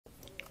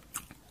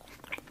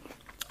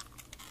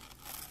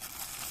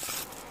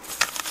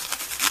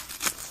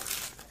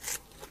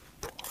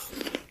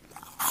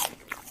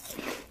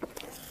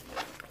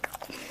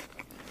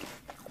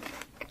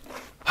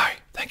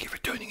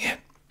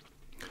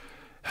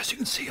as you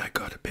can see, I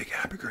got a big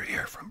hamburger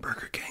here from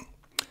Burger King,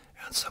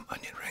 and some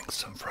onion rings,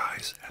 some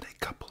fries, and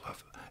a couple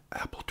of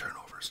apple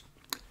turnovers,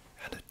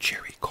 and a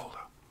cherry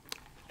cola.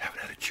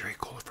 Haven't had a cherry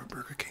cola from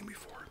Burger King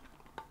before.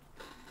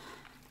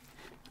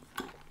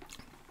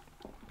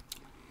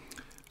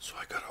 So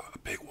I got a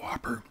big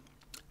Whopper,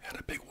 and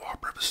a big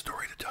Whopper of a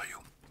story to tell you.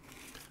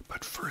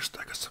 But first,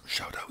 I got some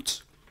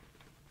shout-outs.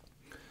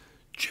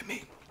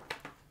 Jimmy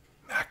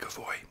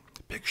McAvoy,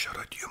 big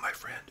shout-out to you, my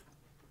friend.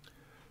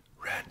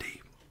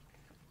 Randy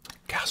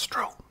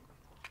Castro,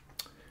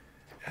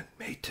 and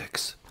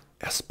Matix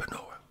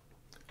Espinoa.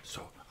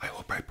 So I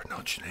hope I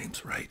pronounce your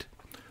names right.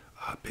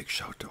 Big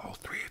shout to all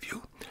three of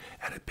you,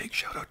 and a big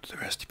shout out to the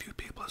rest of you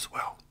people as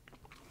well.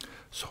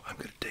 So I'm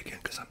going to dig in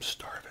because I'm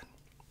starving.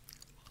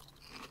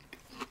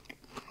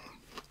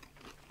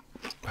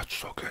 That's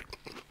so good.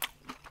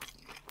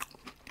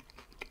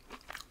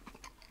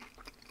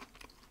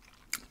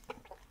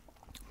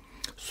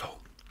 So,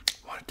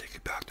 I want to take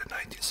it back to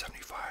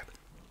 1975.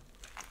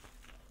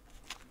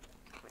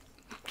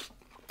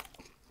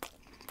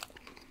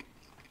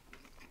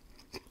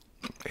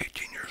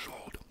 18 years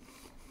old.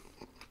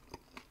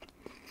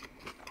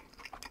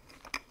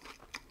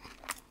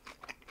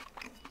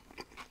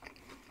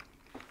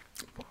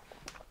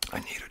 I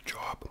need a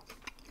job.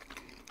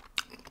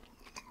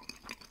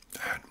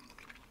 And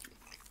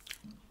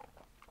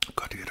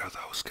got to get out of the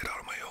house, get out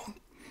on my own.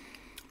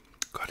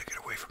 Got to get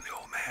away from the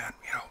old man,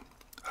 you know,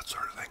 that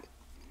sort of thing.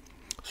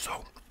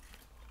 So,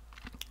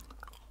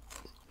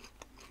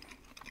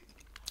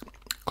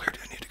 clearly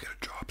I need to get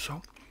a job,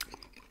 so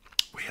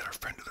we had a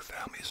friend of the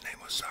family. His name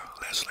was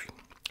Leslie.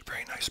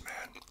 Very nice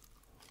man.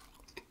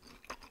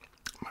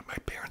 My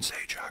parents'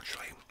 age,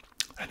 actually.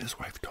 And his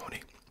wife,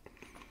 Tony.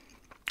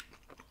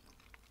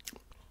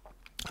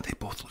 They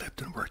both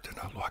lived and worked in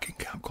a logging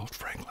camp called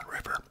Franklin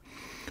River,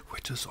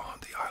 which is on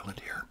the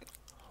island here.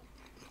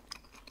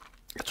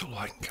 It's a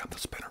logging camp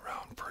that's been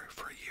around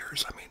for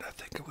years. I mean, I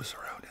think it was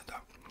around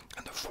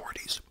in the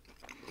 40s.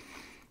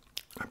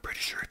 I'm pretty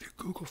sure if you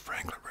Google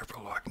Franklin River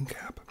Logging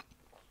Camp,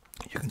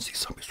 you can see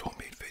some of his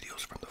homemade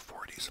videos from the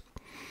 40s.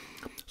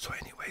 So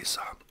anyways,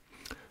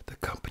 the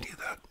company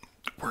that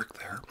worked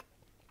there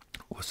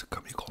was a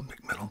company called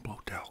McMillan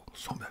Blodell.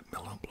 So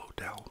McMillan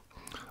Blodell,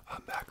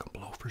 Mac and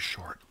Blow for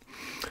short.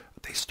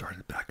 They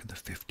started back in the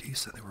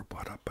 50s, and they were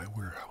bought up by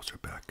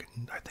Weyerhaeuser back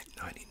in, I think,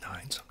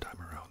 99, sometime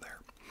around there.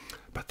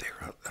 But they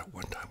were at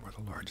one time were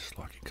the largest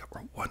logging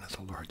company, or one of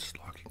the largest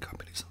logging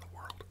companies in the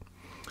world.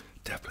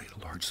 Definitely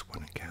the largest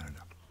one in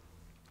Canada.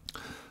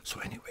 So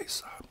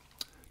anyways,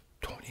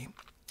 Tony,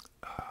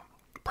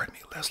 pardon me,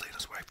 Leslie and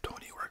his wife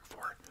Tony worked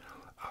for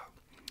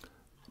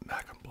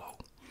Mac and Blow.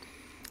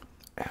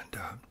 And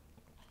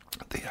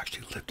they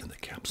actually lived in the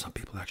camp. Some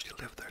people actually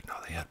lived there. Now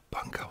they had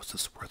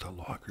bunkhouses where the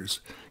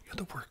loggers, you know,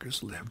 the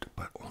workers lived,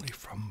 but only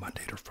from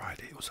Monday to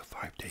Friday. It was a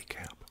 5-day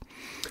camp.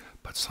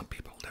 But some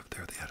people lived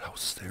there. They had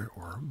houses there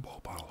or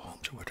mobile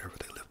homes or whatever.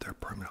 They lived there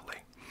permanently.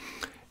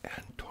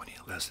 And Tony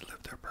and Leslie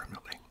lived there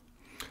permanently.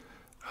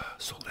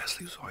 So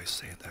Leslie was always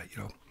saying that,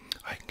 you know,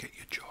 I can get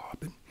you a job,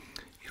 and,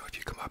 you know, if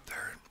you come up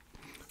there.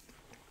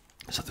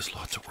 And so there's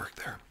lots of work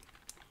there.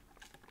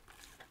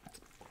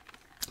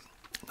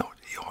 No,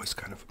 he always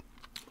kind of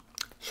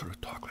sort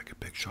of talked like a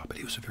big shot, but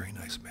he was a very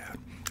nice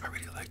man. I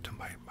really liked him.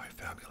 My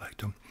family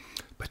liked him.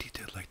 But he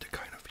did like to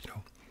kind of, you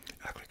know,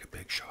 act like a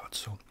big shot.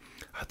 So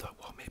I thought,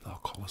 well, maybe I'll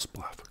call his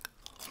bluff.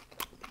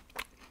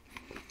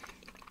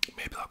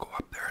 Maybe I'll go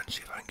up there and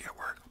see if I can get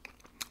work.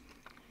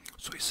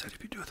 So he said,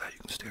 if you do that, you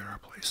can stay at our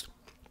place.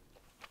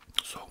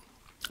 So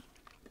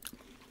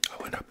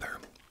I went up there.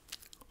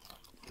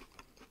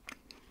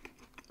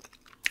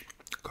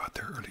 Got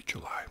there early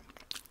July.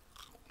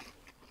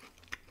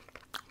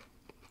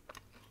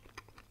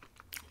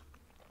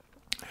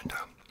 And,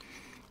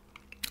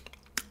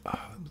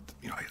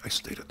 you know, I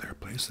stayed at their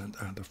place, and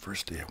the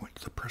first day I went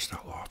to the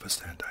personnel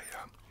office, and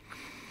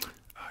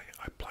I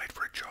applied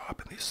for a job,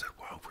 and they said,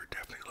 well, we're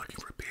definitely looking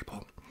for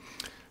people.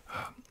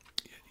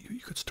 You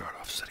could start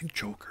off setting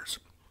chokers.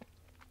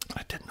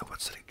 I didn't know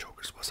what setting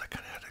chokers was. I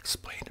kind of had to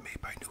explain to me,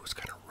 but I knew it was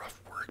kind of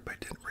rough work, but I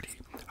didn't really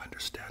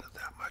understand it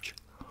that much.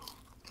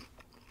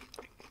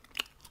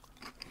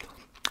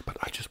 But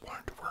I just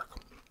wanted to work,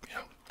 you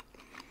know.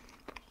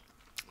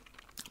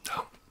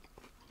 Now,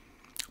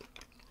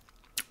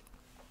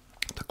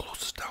 the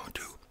closest town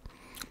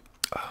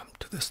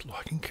to this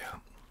logging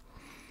camp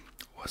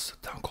was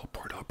a town called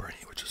Port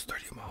Alberni, which is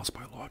 30 miles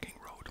by logging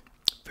road.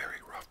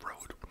 Very rough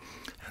road.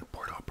 And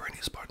Port Alberni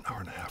is about an hour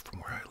and a half from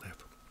where I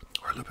live.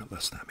 Or a little bit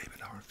less than that, maybe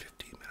an hour and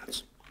 15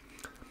 minutes.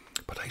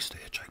 But I used to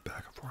hitchhike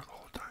back and forth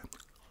all the time.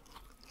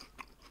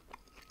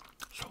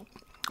 So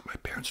my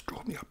parents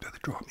drove me up there. They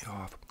dropped me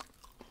off.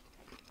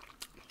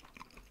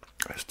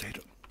 I stayed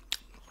at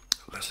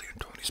Leslie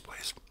and Tony's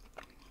place.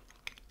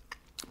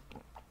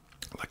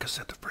 Like I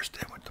said, the first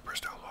day I went to the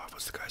personnel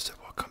office, the guy said,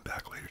 well, come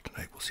back later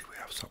tonight. We'll see if we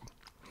have something.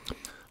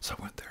 So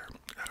I went there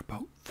at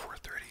about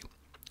 4:30.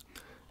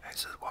 And he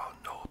said, well,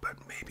 no, but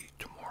maybe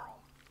tomorrow.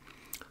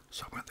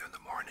 So I went there in the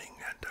morning,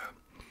 and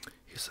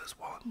he says,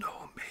 well,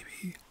 no,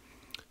 maybe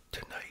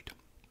tonight.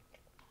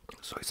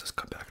 So he says,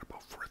 come back at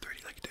about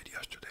 4:30 like you did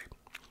yesterday.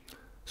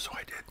 So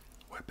I did.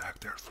 Went back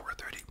there at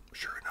 4:30.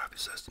 Sure enough, he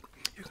says,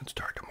 you can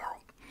start tomorrow.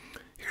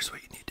 Here's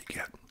what you need to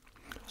get.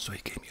 So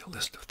he gave me a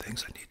list of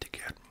things I need to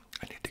get.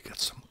 I need to get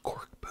some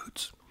cork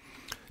boots.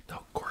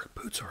 Now, cork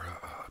boots are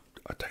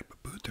a type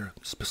of boot. They're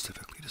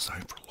specifically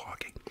designed for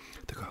logging.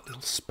 They got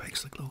little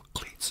spikes, like little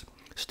cleats,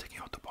 sticking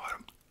out the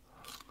bottom.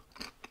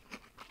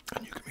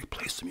 And you can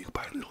replace them. You can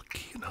buy a little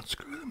key and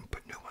unscrew them and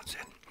put new ones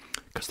in.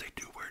 Because they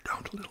do wear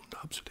down to little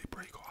nubs or they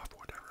break off or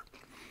whatever.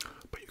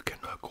 But you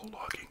cannot go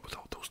logging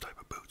without those type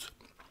of boots.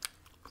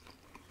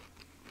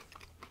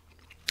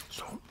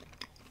 So,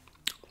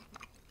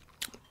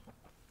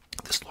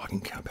 this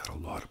logging camp had a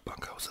lot of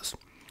bunkhouses.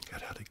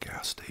 It had a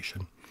gas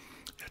station.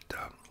 It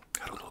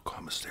had a little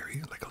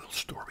commissary, like a little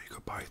store where you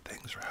could buy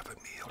things or have a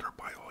meal or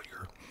buy all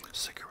your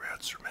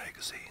cigarettes or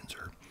magazines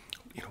or,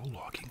 you know,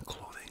 logging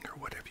clothing or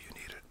whatever you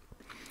needed.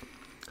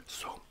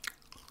 So,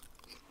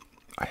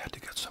 I had to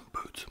get some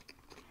boots.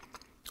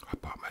 I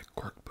bought my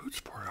cork boots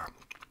for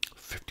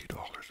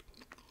 $50.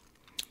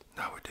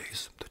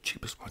 Nowadays, the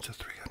cheapest ones are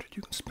 $300.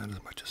 You can spend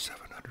as much as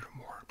 $700 or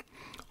more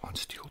on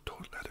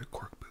steel-toed leather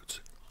cork boots.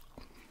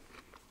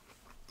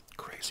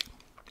 Crazy.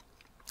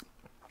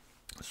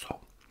 So,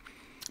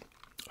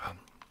 I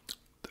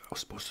was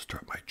supposed to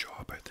start my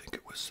job. I think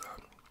it was,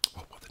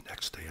 well, the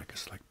next day, I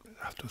guess, like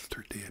after the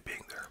third day of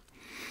being there.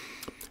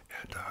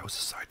 And I was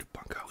assigned to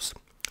bunkhouse.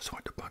 So I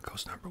went to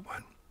bunkhouse number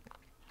 1.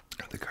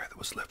 And the guy that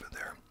was living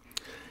there,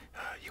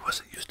 he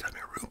wasn't used to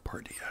having a room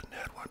party. He hadn't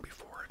had one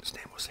before. His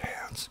name was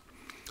Hans.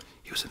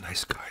 He was a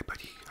nice guy, but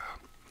he,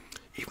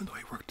 even though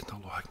he worked in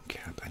the logging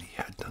camp and he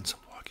had done some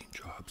logging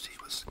jobs, he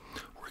was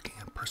working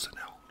in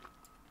personnel.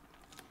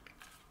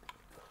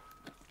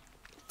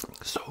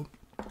 So,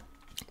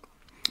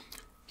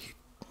 he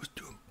was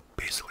doing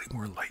basically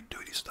more light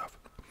duty stuff.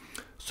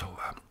 So,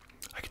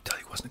 I could tell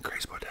he wasn't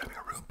crazy about having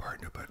a room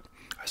partner, but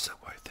I said,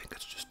 well, I think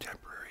it's just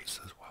temporary. He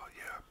says, well,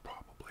 yeah,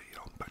 probably, you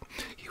know, but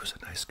he was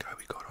a nice guy.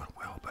 We got on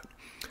well, but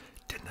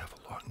didn't have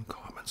a lot in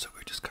common, so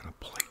we just kind of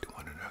played to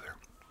one another.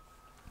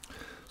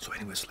 So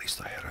anyways, at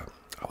least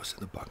I was in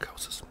the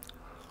bunkhouses.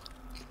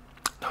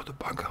 Now the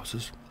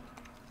bunkhouses,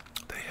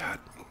 they had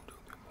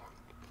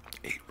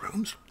 8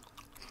 rooms,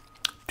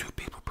 2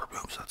 people per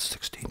room, so that's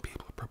 16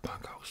 people per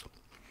bunkhouse.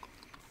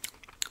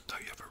 Now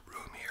you have a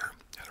room here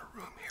and a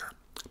room here,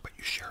 but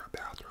you share a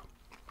bathroom.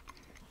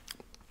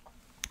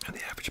 And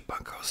the average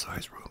bunkhouse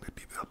size room would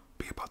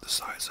be about the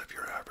size of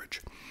your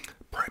average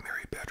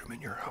primary bedroom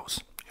in your house.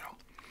 You know,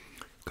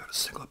 got a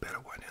single bed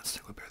at one end,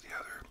 single bed at the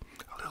other,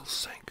 a little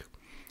sink.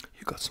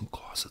 You got some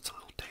closets, a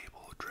little table,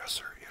 a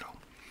dresser, you know.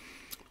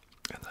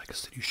 And like I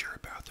said, you share a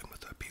bathroom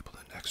with the people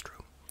in the next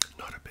room.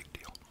 Not a big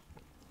deal.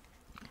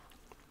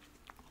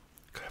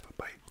 Could I have a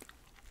bite?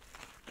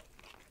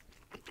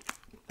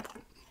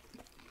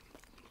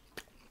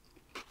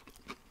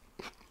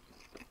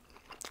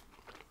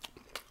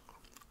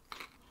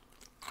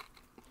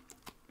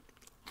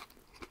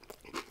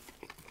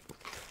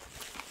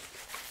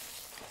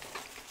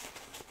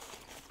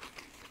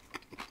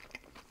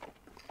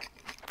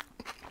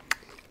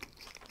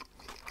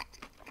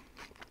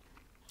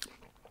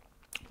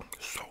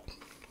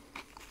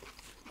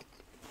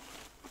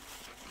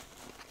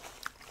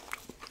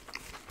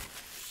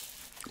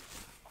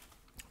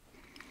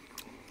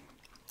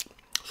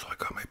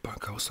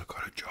 I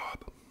got a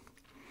job.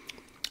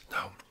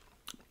 Now,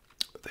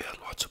 they had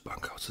lots of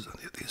bunkhouses, and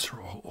these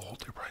are all old.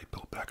 They were probably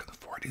built back in the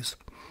 40s.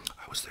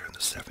 I was there in the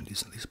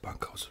 70s, and these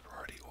bunkhouses were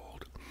already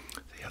old.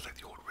 They had like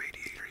the old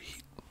radiator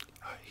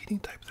heating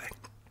type thing.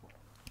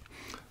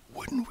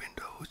 Wooden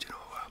windows, you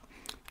know,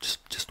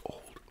 just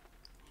old.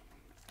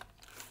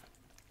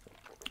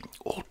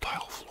 Old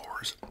tile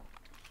floors.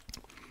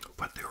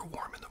 But they were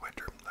warm in the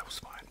winter. That was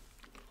fine.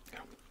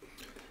 Yeah.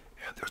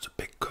 And there was a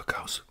big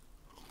cookhouse.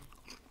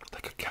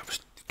 Like a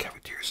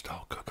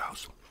cafeteria-style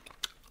cookhouse.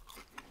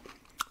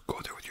 Go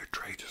there with your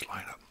tray, just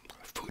line up.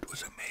 Food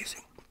was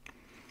amazing.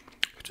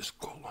 You just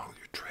go along with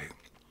your tray,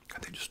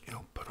 and they just, you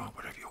know, put on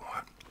whatever you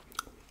want.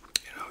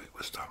 You know, it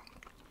was,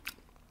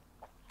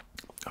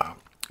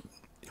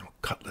 you know,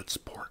 cutlets,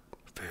 pork,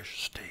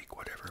 fish, steak,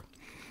 whatever.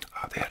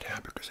 They had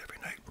hamburgers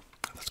every night.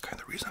 And that's kind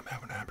of the reason I'm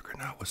having a hamburger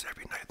now, was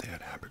every night they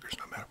had hamburgers,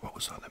 no matter what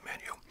was on the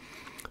menu.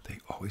 They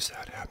always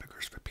had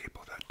hamburgers for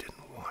people that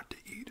didn't want to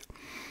eat,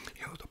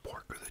 you know, the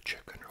pork or the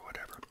chicken or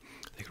whatever.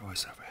 They could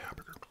always have a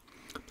hamburger.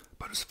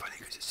 But it's funny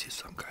because you see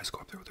some guys go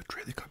up there with a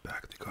tray, they come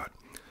back, they got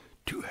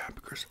 2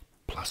 hamburgers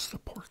plus the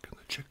pork and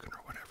the chicken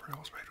or whatever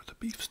else, right, or the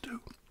beef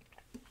stew.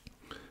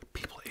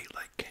 People ate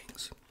like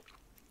kings.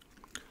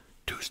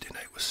 Tuesday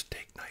night was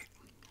steak night.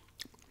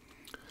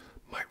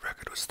 My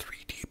record was 3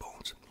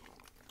 T-bones.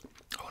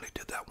 I only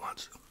did that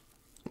once,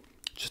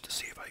 just to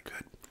see if I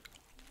could.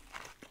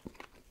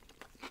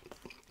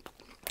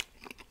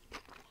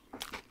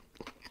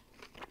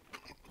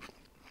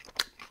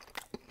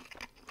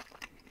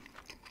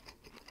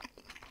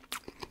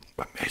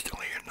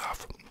 Amazingly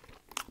enough,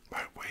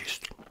 my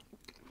waist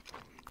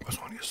was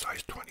only a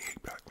size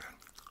 28 back then.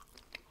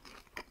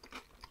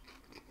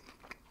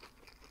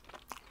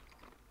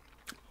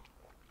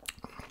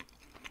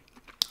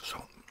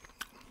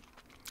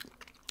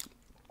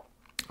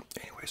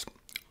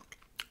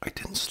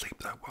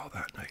 well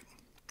that night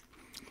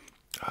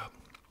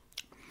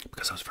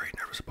because I was very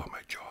nervous about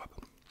my job,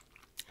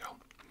 you know.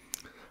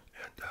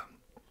 And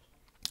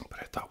but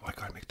I thought, well, I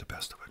gotta make the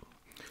best of it.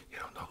 You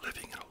know, now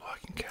living in a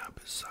logging camp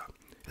is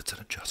it's an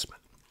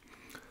adjustment.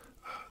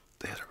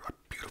 They had a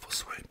beautiful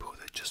swimming pool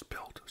they just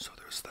built, so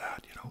there's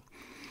that, you know.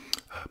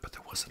 But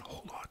there wasn't a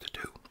whole lot to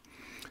do.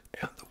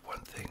 And the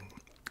one thing,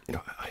 you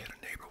know, I had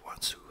a neighbor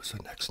once who was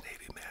an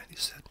ex-Navy man. He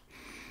said,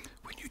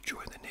 when you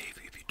join the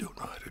Navy, if you don't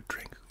know how to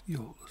drink,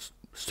 you'll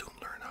soon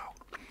learn how.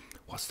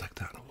 Well, it's like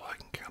that in a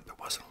logging camp. There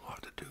wasn't a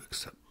lot to do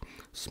except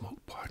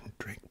smoke pot and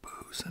drink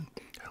booze and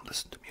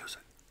listen to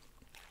music.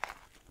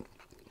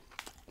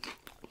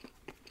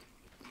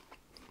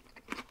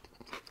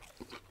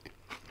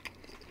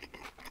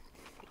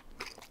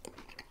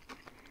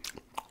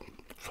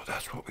 So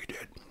that's what we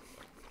did.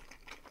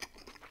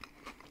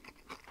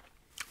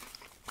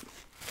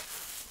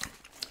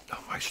 Now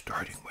my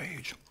starting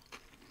wage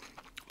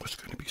was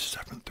going to be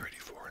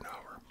 $7.34 an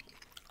hour.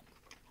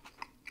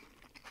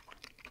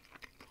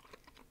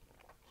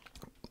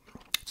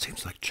 It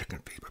seems like chicken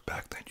feed, but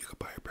back then you could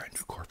buy a brand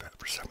new Corvette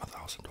for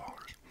 $7,000,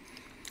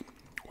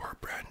 or a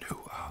brand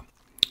new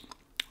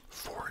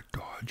Ford,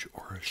 Dodge,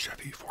 or a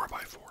Chevy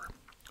 4x4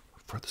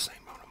 for the same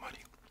amount of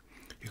money.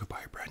 You could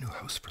buy a brand new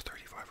house for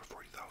 $35,000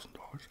 or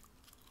 $40,000.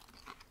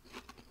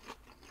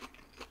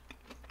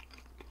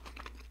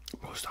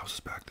 Most houses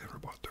back then were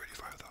about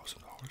 $35,000,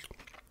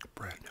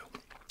 brand new.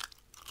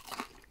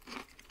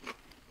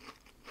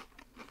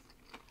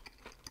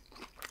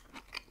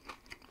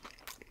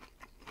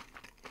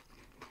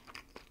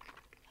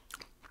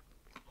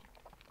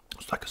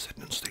 It's like I said,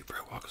 didn't sleep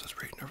very well because I was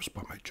very nervous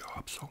about my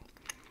job. So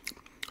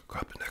I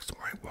got up the next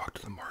morning, walked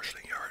to the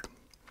marshalling yard,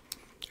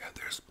 and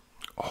there's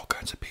all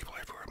kinds of people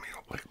everywhere. I mean,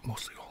 like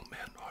mostly old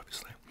men,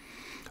 obviously.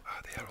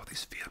 They had all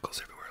these vehicles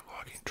everywhere,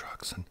 logging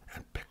trucks and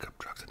pickup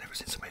trucks. I've never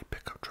seen so many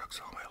pickup trucks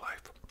all my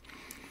life.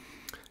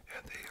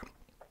 And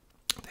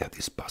they had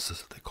these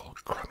buses that they called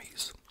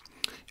crummies.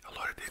 A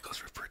lot of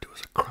vehicles referred to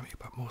as a crummy,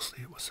 but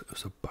mostly it was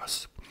a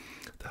bus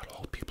that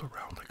hauled people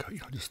around, like a, you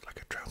know, just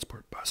like a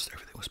transport bus.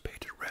 Everything was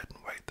painted red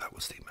and white. That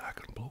was the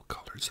Immaculate Blue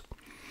colors.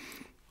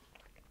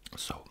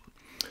 So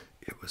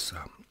it was,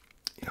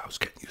 you know, I was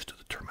getting used to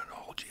the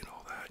terminology and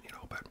all that, you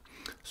know. But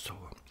so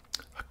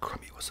a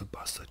crummy was a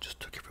bus that just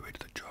took everybody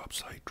to the job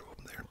site, drove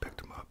them there, and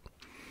picked them up.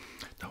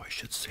 Now I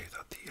should say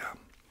that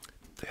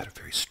they had a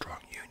very strong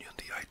union,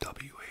 the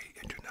IWA,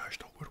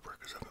 International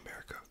Woodworkers of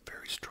America,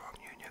 very strong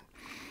union.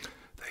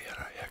 They had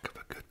a heck of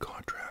a good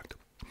contract.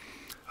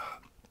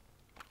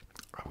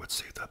 I would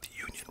say that the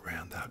union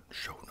ran that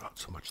show, not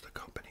so much the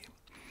company,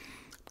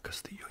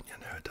 because the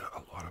union had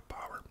a lot of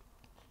power.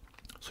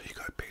 So you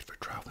got paid for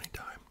traveling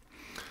time.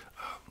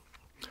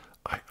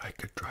 I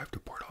could drive to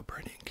Port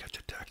Alberni and catch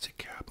a taxi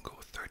cab and go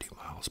 30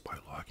 miles by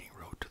logging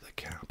road to the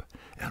camp,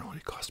 and it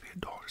only cost me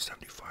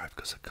 $1.75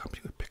 because the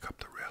company would pick up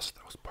the rest.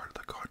 That was part of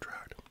the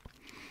contract.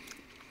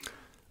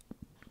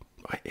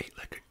 I ate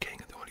like a king,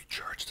 and they only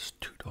charged us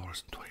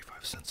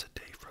 $2.25 a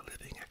day for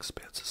living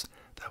expenses.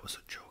 That was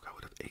a joke. I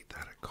would have ate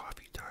that at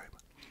coffee time.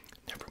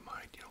 Never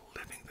mind, you know,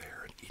 living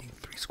there and eating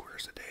 3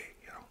 squares a day,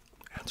 you know,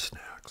 and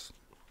snacks.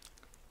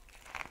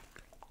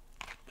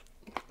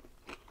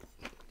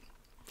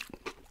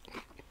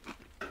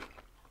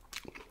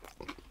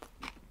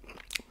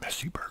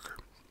 Messy burger.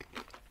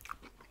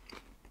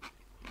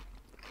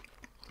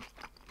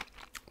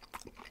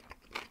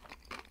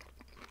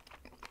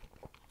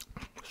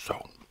 So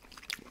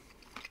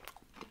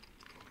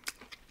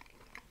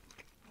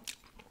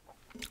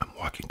I'm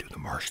walking to the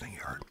marshalling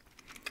yard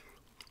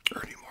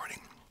early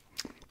morning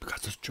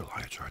because it's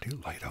July. It's already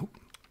light out.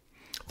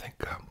 I think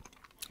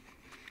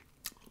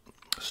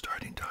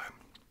starting time,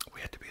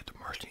 we had to be at the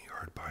marshalling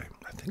yard by,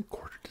 I think,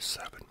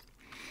 6:45.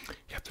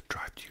 You have to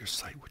drive to your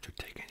site, which would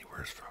take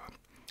anywhere from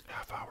a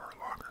half hour or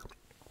longer.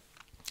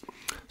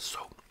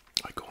 So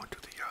I go into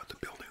the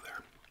building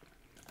there.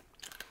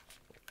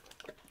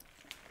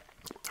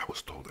 I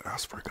was told to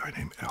ask for a guy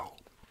named Al.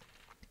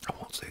 I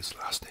won't say his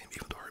last name,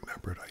 even though I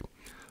remember it.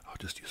 I'll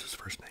just use his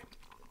first name.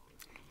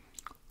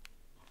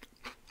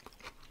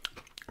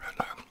 And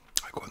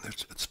I go in there.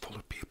 It's full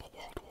of people,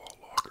 wall-to-wall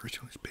loggers,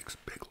 you know, these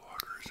big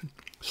loggers, and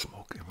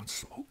smoke. Everyone's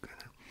smoking.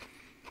 And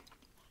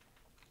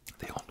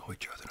they all know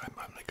each other. And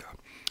I'm like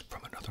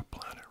from another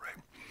planet,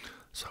 right?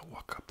 So I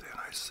walk up there and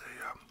I say,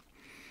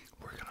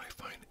 where can I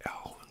find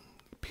Al? And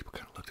people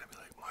kind of looked at me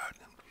like, what?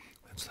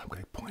 And some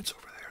guy points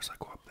over there. So I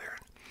go up there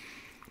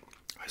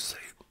and I say,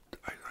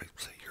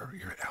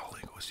 you're Al.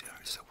 He goes, yeah.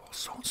 I said, well,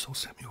 so-and-so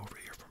sent me over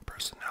here from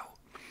personnel.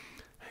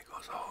 And he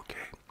goes, oh,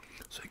 okay.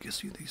 So he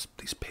gives you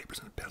these papers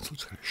and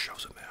pencils, kind of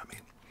shoves them at me.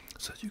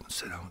 Says, you can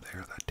sit down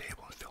there at that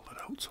table and fill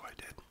it out. So I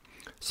did.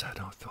 Sat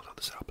down, filled out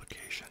this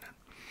application, and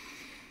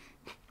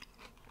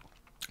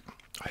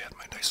I had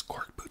my nice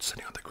cork boots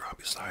sitting on the ground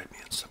beside me,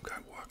 and some guy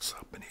walks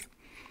up and he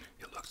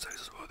looks at it and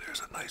says, well,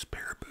 there's a nice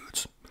pair of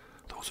boots.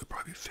 Those would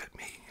probably fit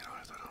me. You know,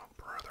 I thought, oh,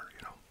 brother,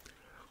 you know.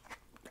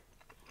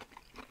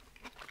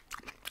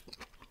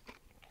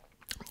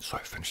 So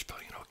I finished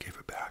filling it out, gave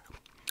it back.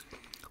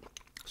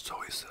 So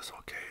he says,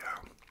 okay,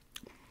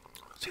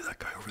 See that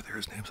guy over there?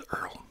 His name's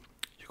Earl.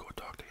 You go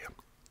talk to him.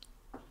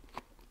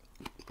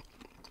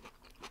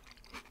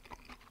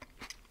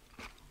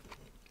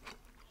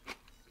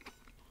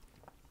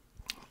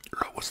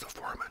 Earl was the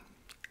foreman.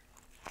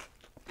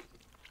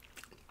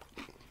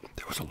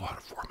 There was a lot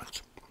of foremen.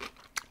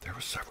 There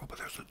were several, but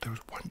there was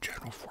one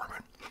general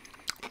foreman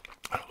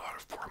and a lot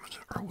of foremen,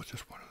 and Earl was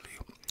just one of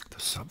the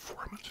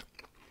sub-foremen.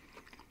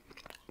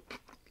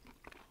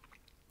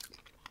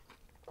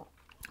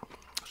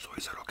 So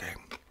he said, okay,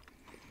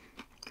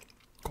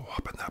 go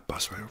hop in that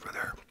bus right over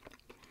there,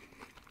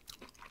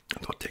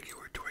 and they'll take you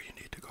to where you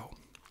need to go.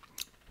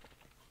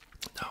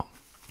 Now,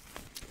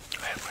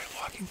 I had my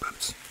logging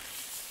boots.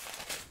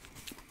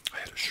 I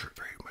had a shirt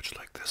very much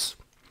like this.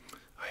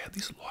 I had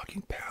these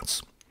logging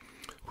pants,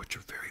 which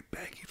are very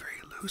baggy, very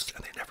loose,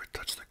 and they never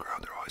touch the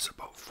ground. They're always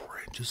about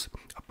 4 inches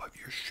above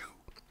your shoe.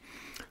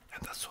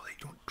 And that's so they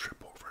don't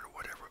trip over it or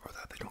whatever, or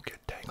that they don't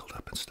get tangled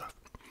up and stuff.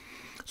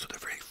 So they're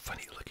very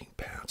funny looking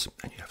pants,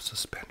 and you have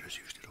suspenders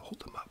usually to hold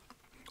them up,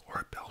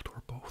 or a belt,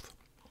 or both.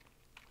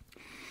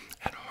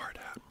 And a hard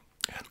hat,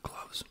 and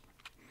gloves.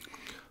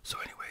 So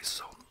anyway,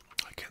 so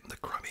I get in the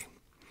crummy,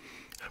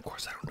 and of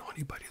course I don't know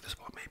anybody. There's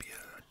about maybe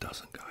a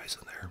dozen guys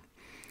in there.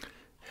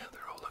 And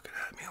they're all looking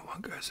at me, and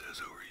one guy says,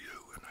 "Who are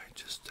you?" And I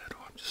just said,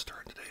 "Oh, I'm just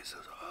starting today." He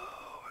says,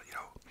 "Oh, you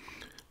know,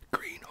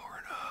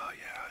 greenhorn, oh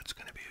yeah, it's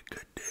going to be a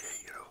good day,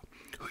 you know,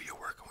 who you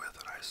working with?"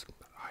 And I said,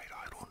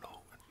 I don't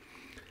know,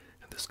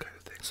 and this kind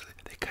of thing. So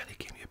they kind of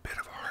gave me a bit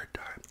of a hard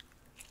time.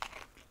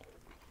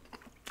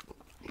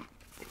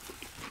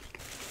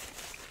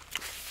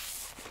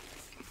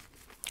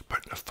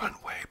 But in a fun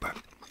way, but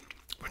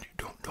when you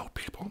don't know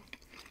people,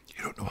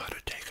 you don't know how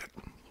to take it.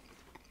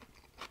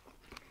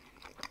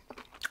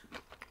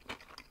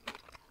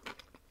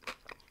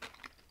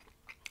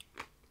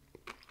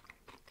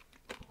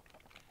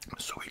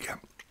 So we get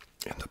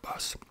in the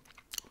bus,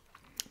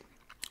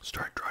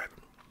 start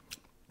driving,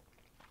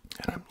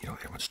 and I'm,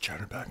 everyone's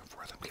chatting back and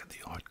forth. I'm getting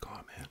the odd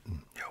comment,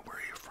 and, where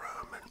are you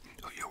from, and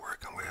who you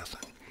working with,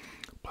 and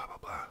blah, blah,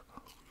 blah.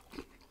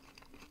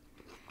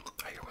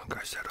 I hear one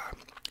guy said,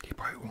 he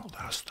probably won't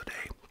last the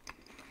day,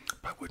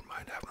 but I wouldn't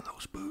mind having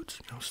those boots,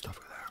 stuff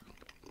like that.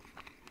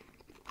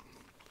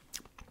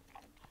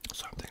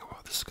 So I'm thinking, wow,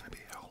 this is going to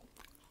be hell.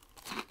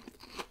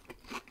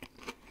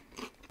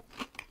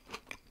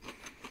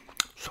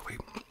 So we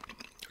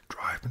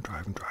drive and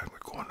drive and drive. We're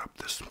going up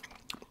this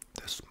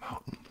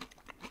mountain.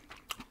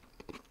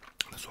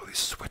 And there's all these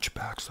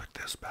switchbacks like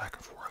this, back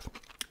and forth.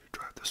 You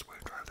drive this way,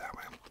 drive that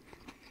way.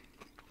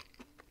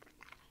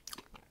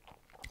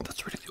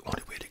 That's really the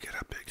only way to get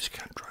up there, because you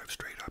can't drive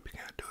straight up. You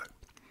can't do it.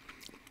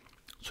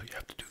 So you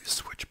have to do these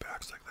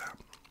switchbacks like that.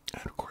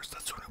 And of course,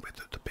 that's the only way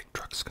that the big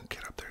trucks can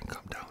get up there and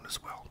come down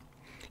as well.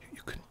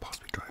 You couldn't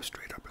possibly drive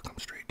straight up or come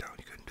straight down.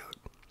 You couldn't do it.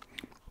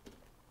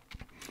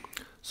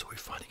 So we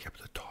finally get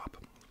to the top.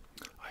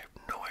 I have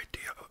no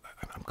idea.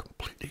 I'm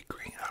completely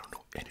green. I don't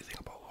know anything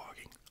about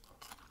logging.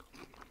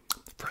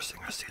 The first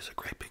thing I see is a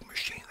great big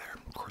machine there.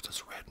 Of course,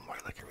 it's red and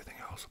white like everything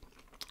else.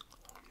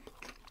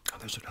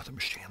 And there's another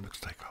machine,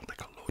 looks like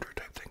a loader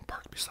type thing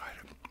parked beside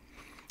it.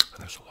 And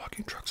there's a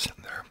logging truck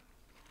sitting there.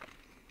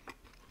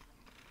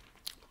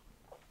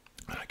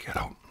 And I get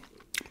out,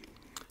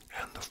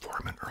 and the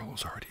foreman, Earl,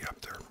 is already up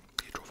there.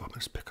 He drove up in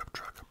his pickup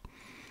truck.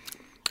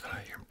 And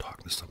I hear him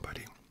talking to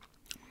somebody.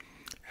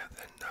 And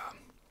then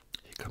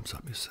he comes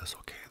up and he says,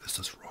 "Okay, this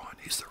is Ron.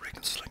 He's the rig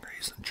and slinger.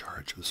 He's in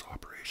charge of this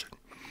operation.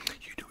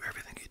 You do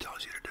everything he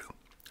tells you to do."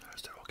 I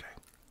said, "Okay."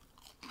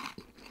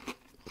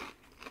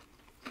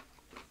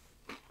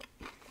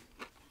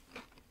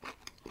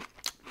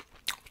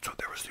 So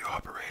there was the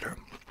operator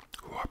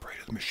who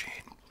operated the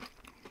machine.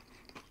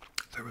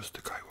 There was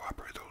the guy who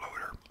operated the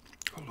loader,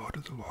 who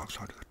loaded the logs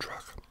onto the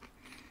truck.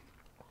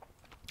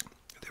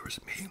 There was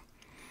me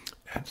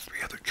and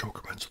 3 other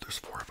chokermen, so there's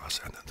 4 of us,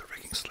 and then the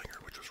rigging slinger,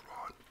 which was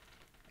Ron.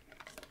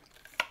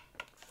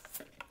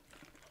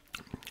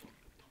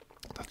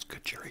 That's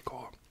good Jerry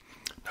Cole.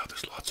 Now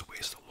there's lots of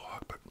ways to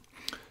log, but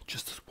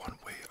just this one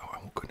way, I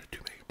won't go into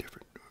too many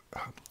different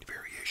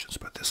variations,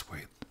 but this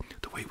way,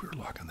 the way we were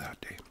logging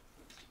that day,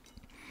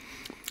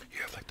 you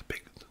have like the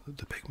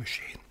big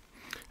machine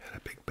and a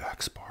big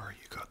back spar.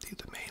 You got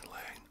the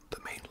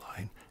main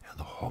line and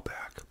the haul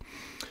back,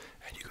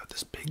 and you got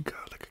this big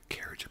like a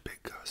carriage, a big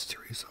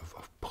series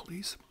of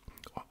pulleys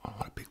on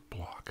a big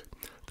block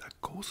that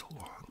goes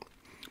along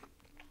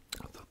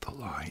the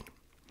line,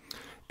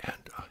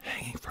 and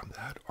hanging from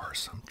that are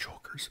some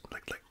chokers,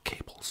 like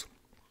cables,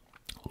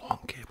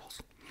 long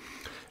cables,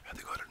 and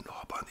they got a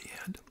knob on the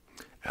end,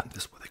 and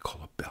this what they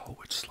call a bell,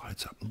 which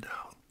slides up and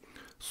down,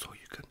 so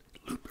you can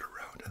loop it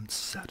around and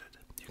set it.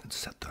 You can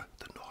set the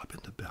knob in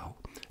the bell,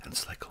 and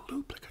it's like a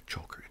loop, like a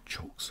choker. It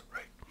chokes,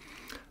 right?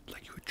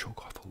 Like you would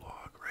choke off a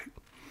log, right?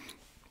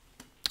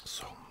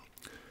 So,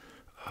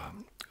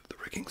 the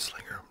rigging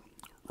slinger,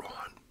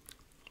 Ron,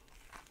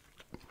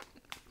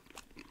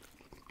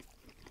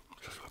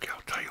 says, "Okay,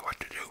 I'll tell you what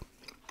to do."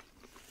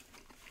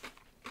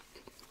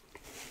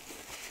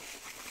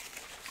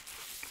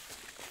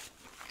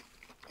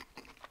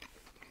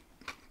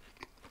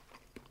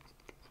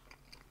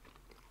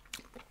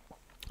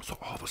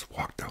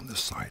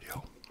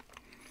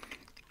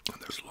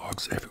 There's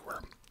logs everywhere.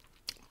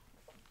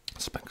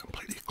 It's been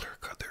completely clear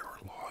cut. There are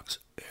logs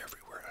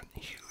everywhere and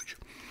huge.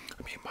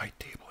 I mean, my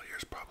table here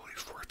is probably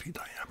 4 feet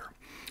diameter.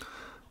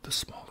 The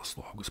smallest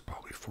log was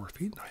probably 4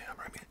 feet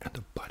diameter. I mean, and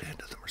the butt end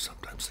of them are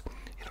sometimes,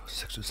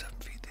 6 or 7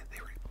 feet. They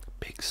were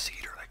big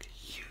cedar, like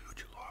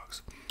huge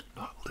logs.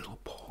 Not little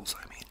poles,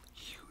 I mean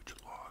huge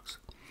logs.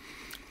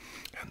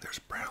 And there's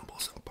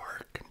brambles and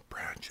bark and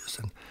branches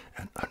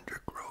and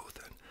undergrowth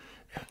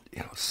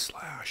and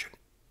slash and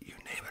you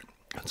name it.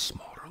 And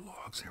smaller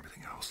logs and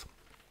everything else.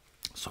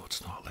 So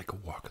it's not like a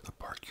walk in the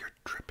park. You're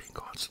tripping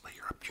constantly.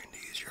 You're up to your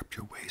knees. You're up to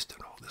your waist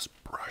and all this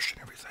brush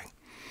and everything.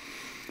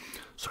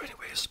 So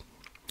anyways,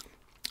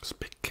 this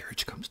big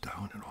carriage comes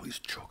down and all these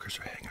chokers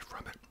are hanging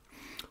from it.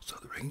 So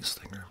the ring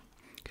slinger,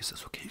 he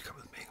says, okay, you come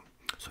with me.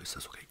 So he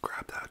says, okay,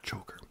 grab that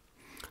choker.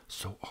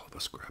 So all of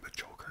us grab a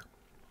choker.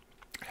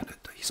 And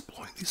he's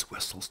blowing these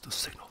whistles to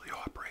signal the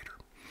operator.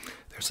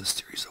 There's a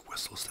series of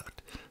whistles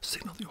that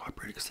signal the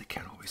operator because they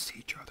can't always see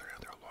each other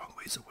and they're a long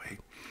ways away.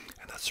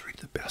 And that's really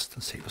the best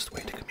and safest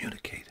way to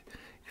communicate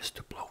is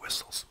to blow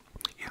whistles.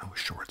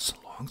 Shorts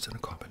and longs in a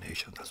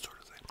combination, that sort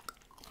of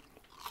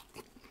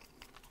thing.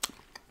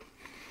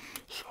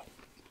 So,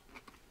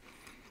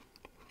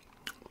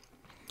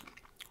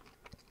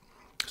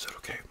 I said,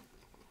 okay,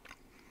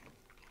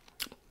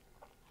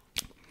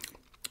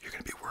 you're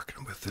going to be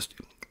working with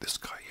this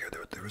guy here.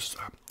 There was,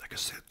 like I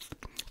said,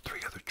 3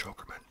 other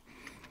chokermen.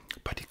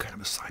 But he kind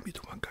of assigned me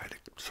to one guy to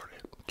sort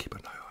of keep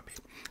an eye on me.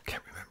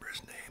 Can't remember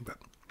his name, but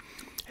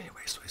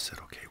anyway, so he said,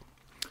 okay,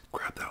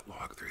 grab that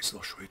log there. He said,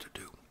 I'll show you what to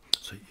do.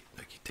 So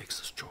he takes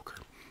this choker,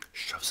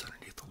 shoves it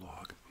underneath the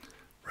log,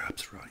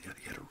 wraps it around. He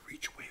had to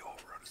reach way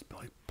over on his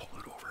belly, pull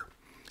it over,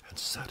 and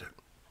set it.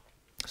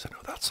 I said, no,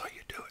 that's how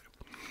you do it.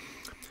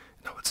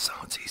 Now, it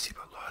sounds easy,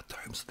 but a lot of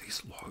times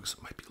these logs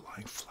might be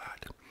lying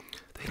flat.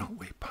 They don't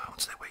weigh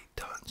pounds, they weigh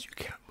tons. You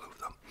can't move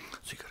them.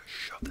 So you got to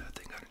shove that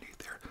thing underneath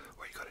there,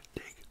 or you got to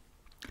dig.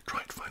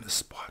 Try and find a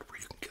spot where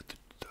you can get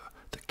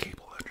the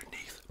cable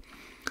underneath.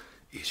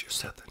 Easier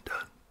said than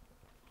done.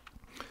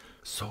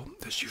 So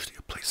there's usually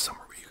a place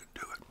somewhere where you can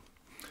do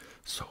it.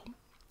 So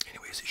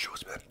anyways, he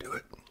shows me how to do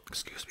it.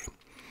 Excuse me.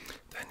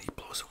 Then he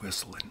blows a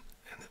whistle and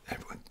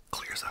everyone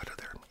clears out of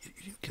there.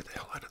 You get the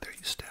hell out of there.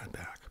 You stand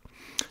back.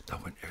 Now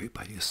when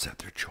everybody has set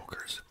their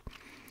chokers,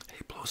 and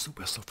he blows the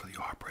whistle for the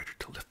operator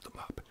to lift them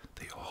up,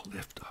 they all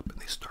lift up and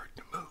they start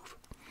to move.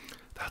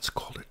 That's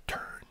called a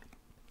turn.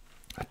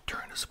 A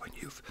turn is when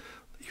you've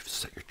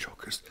set your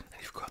chokers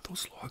and you've got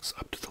those logs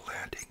up to the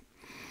landing.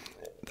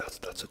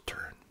 That's a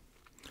turn.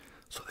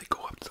 So they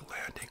go up to the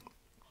landing.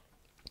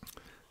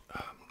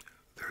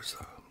 There's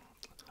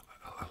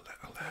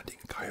a landing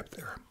guy up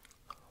there.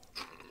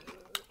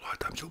 A lot of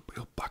times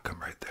you'll buck him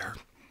right there,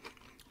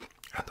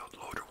 and the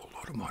loader will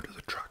load him onto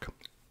the truck.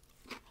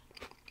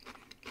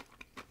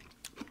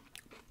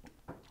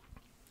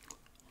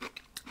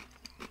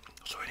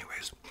 So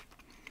anyways,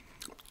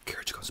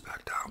 carriage comes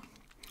back down.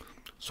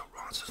 So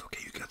Ron says,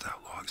 okay, you get that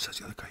log. He says,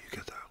 the other guy, you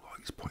get that log.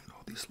 He's pointing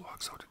all these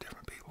logs out to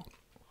different people.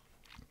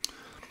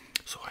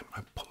 So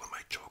I'm pulling my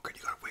choker, and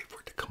you gotta wait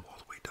for it to come all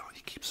the way down.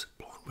 He keeps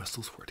blowing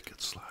whistles for it to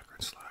get slacker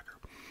and slacker,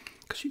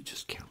 because you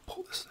just can't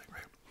pull this thing,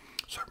 right?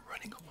 So I'm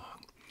running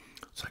along.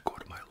 So I go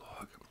to my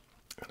log,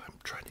 and I'm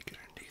trying to get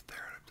underneath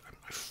there, and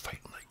I'm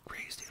fighting like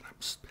crazy, and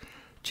I'm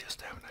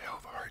just having a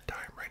hell of a hard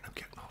time, right? And I'm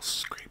getting all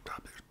scraped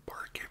up. There's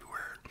bark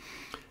everywhere,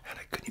 and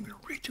I couldn't even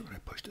reach it when I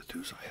pushed it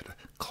through, so I had to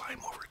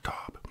climb over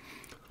top,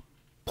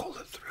 pull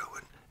it through,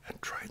 and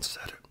try and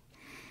set it.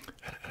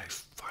 And I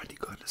finally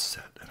got it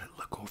set, and I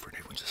look over, and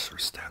everyone just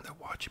sort of stand there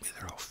watching me.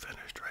 They're all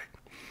finished, right?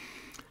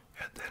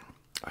 And then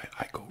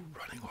I go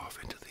running off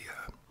into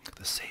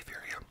the safe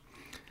area,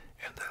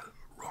 and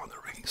Ron, the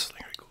ringing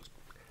slinger,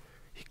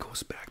 he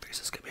goes back there. He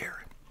says, "Come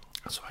here."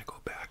 And so I go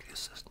back, and he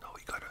says, "No,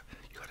 you gotta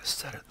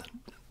set it, and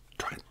then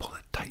try and pull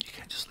it tight. You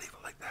can't just leave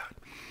it like that."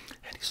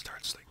 And he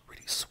starts like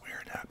really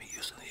swearing at me,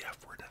 using the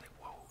F word. And I think,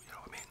 whoa,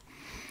 I mean,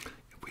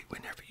 we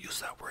never use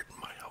that word in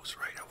my house,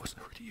 right? I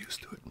wasn't really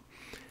used to it.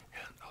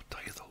 And I'll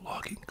tell you, the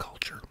logging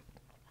culture,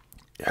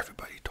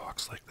 everybody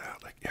talks like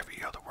that. Like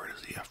every other word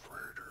is the F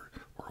word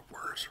or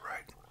worse,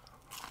 right?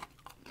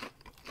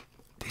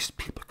 These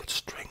people could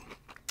string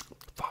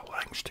foul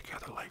language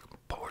together like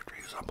poetry.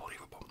 Is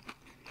unbelievable.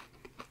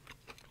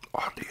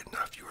 Oddly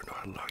enough, you were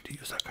not allowed to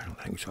use that kind of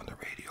language on the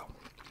radio.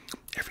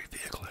 Every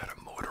vehicle had a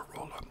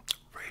Motorola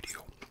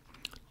radio.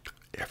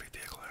 Every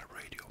vehicle had a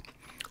radio.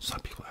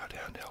 Some people had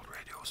handheld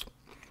radios.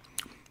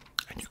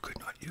 And you could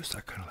not use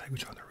that kind of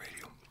language on the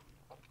radio.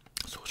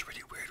 So it was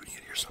really weird when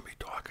you'd hear somebody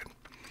talking,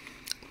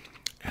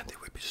 and they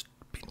would be just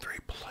being very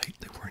polite.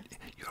 They weren't,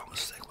 you'd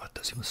almost think, well, that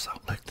doesn't even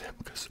sound like them,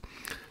 because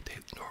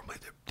normally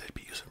they'd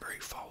be using very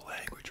foul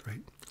language,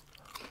 right?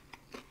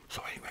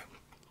 So anyway,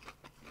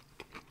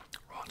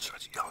 Ron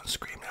starts yelling,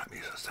 screaming at me.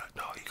 He says,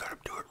 "No, you gotta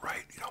do it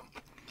right, come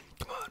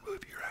on,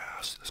 move your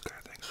ass," this kind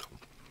of thing.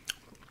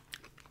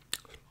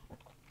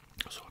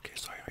 So okay,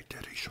 so I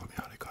did. He showed me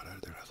how they got out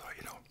of there, and I thought,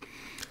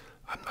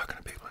 I'm not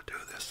gonna be able to do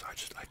this.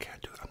 I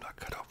can't do it. I'm not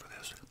cut out for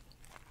this.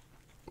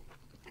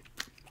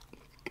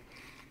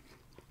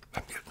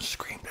 I'm getting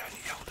screamed at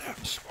and yelled at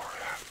and swore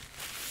at.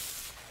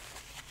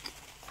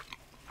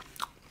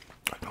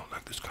 I don't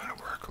like this kind of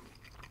work.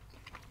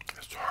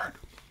 It's hard.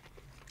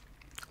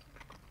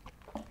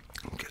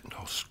 I'm getting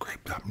all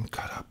scraped up and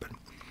cut up, and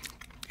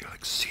you know,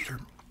 like cedar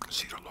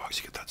logs.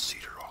 You get that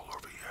cedar all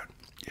over you, and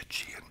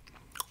itchy and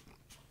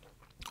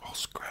all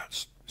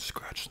scratched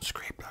and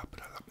scraped up,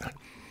 and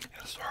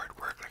it's hard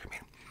work. Like, I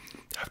mean,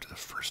 after the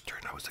first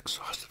turn, I was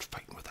exhausted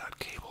fighting with that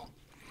cable,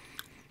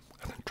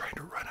 and then trying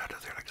to run out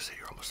of there. Like I say,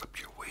 you're almost up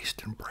to your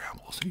waist in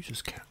brambles, and you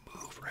just can't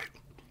move, right?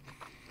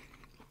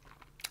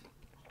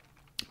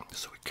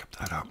 So we kept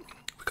that up.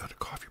 We got a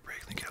coffee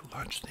break, then get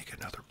lunch, then you get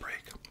another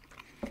break.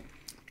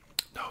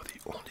 Now, the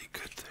only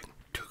good thing,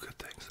 two good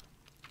things,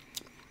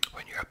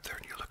 when you're up there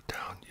and you look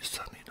down, you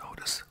suddenly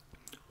notice,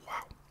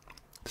 wow,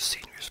 the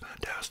scenery is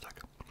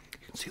fantastic.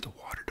 You can see the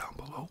water down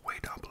below, way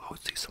down below,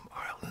 see some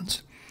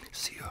islands,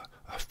 see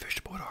a fish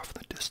boat off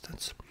in the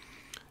distance.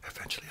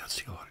 Eventually I'd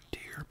see a lot of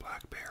deer,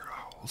 black bear,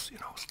 owls, you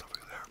know, stuff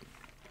like that.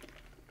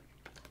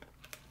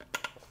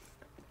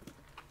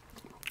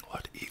 A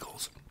lot of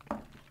eagles.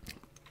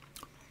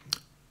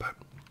 But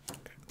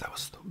that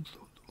was the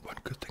one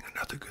good thing.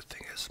 Another good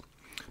thing is,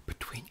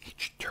 between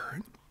each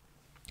turn,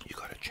 you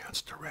got a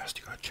chance to rest,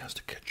 you got a chance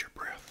to catch your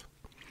breath.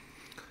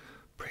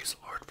 Praise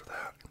the Lord for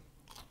that.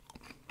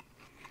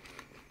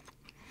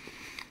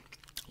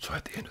 So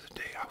at the end of the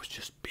day, I was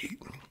just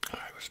beaten.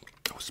 I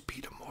was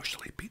beat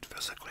emotionally, beat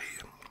physically,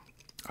 and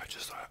I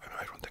just thought,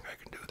 I don't think I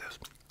can do this.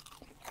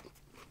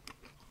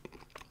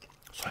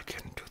 So I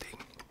get into the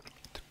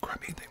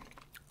grummy thing,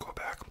 go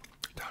back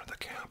down to the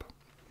camp.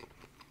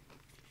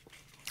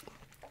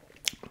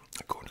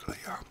 I go into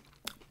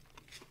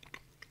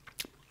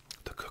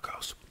the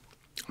cookhouse.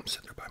 I'm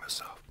sitting there by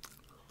myself.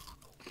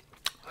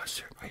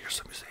 I hear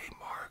somebody say, "Hey,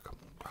 Mark."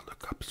 I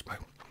look up, it's my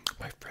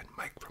friend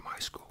Mike from high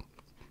school.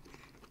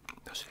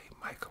 I say, "Hey,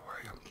 Mike, how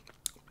are you?"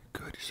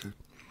 "Good." He said,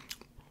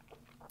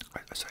 I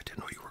said, "I didn't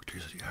know you worked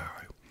here." He said, "Yeah,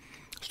 I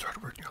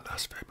started working here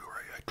last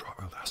February. I dropped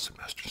my last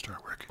semester and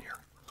started working here."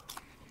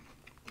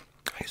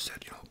 And he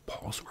said, "You know,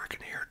 Paul's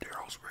working here,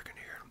 Daryl's working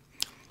here,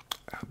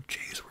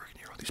 Jay's working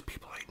here, all these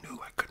people I knew."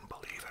 I couldn't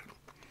believe it.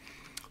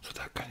 So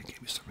that kind of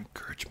gave me some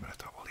encouragement. I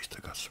thought, well, at least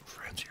I got some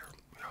friends here,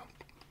 you know.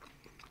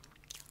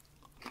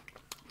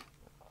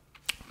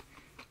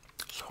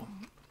 So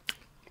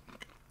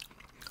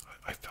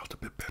I felt a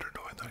bit better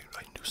knowing that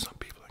I knew some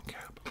people in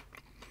camp.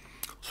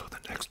 So the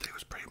next day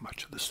was pretty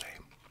much the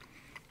same.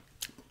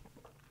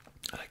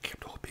 And I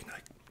kept hoping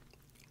like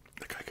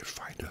I could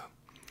find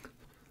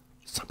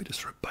somebody to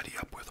sort of buddy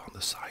up with on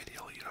the side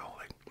hill, you know,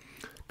 like,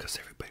 because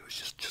everybody was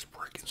just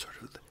working sort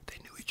of, they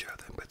knew each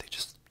other, but they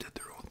just did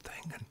their own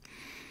thing. And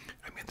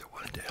I mean, they're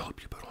willing to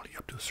help you, but only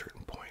up to a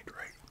certain point,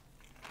 right?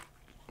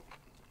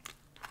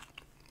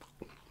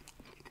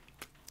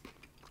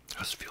 I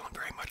was feeling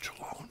very much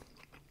alone.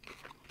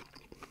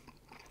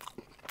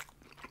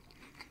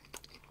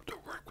 The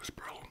work was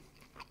brutal.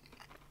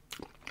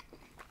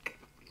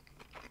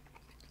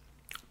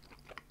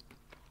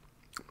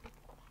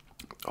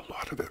 A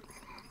lot of it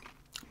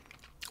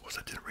was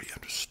I didn't really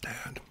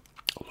understand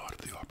a lot of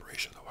the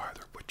operation though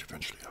either, which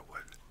eventually I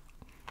would.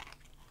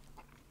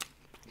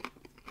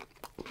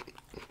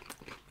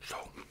 So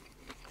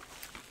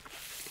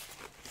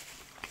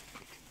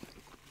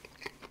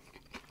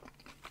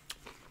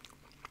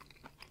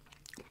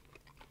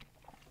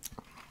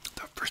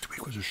that first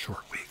week was a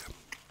short week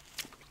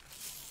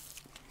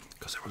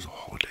because there was a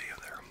holiday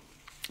in there.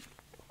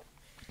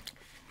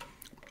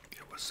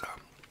 It was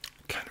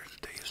Canada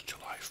Day is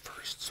July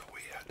 1st, so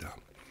we had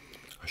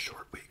a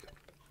short week.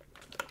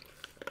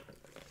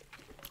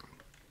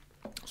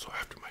 So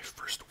after my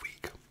first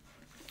week,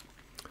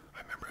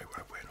 I remember I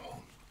went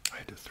home. I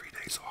had 3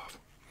 days off.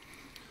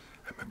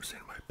 I remember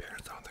saying to my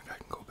parents, "I don't think I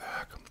can go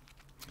back."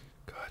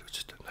 God, it was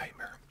just a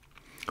nightmare.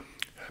 And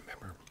I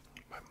remember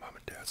my mom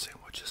and dad saying,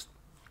 "Well, just,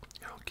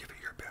 you know, give it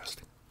your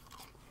best.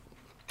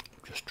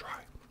 Just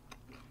try."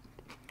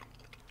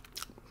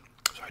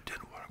 So I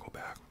didn't want to go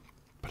back,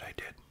 but I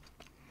did.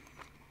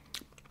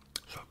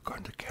 So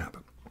going to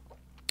camp,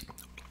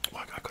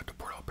 well, I got to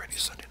Port Alberni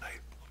Sunday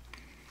night.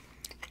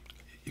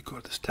 You go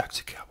to this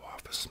taxi cab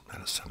office,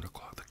 and at 7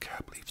 o'clock the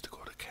cab leaves to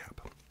go to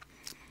camp. And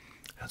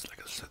it's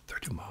like I said,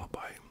 30-mile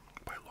by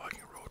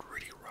logging road,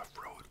 really rough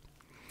road.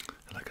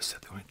 And like I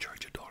said, they only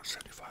charge you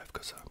 $1.75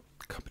 because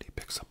the company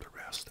picks up the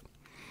rest.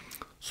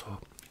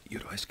 So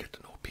you'd always get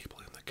to know people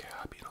in the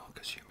cab, you know,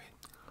 because you're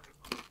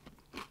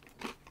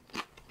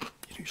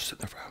sitting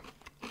there for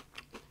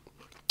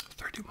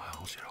 30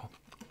 miles, you know.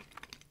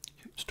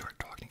 You start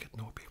talking, get to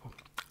know people.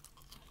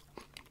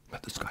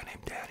 Met this guy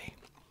named Danny.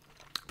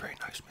 Very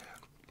nice man.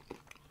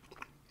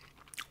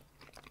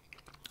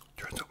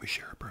 Turns out we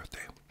share a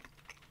birthday.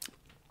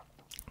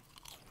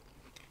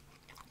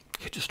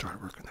 He just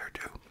started working there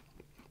too.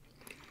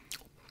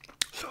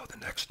 So the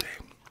next day,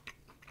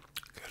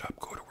 get up,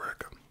 go to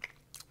work,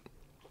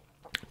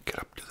 get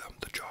up to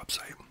the job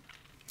site,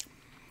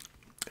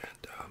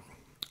 and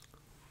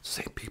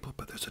same people,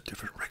 but there's a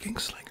different rigging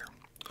slinger.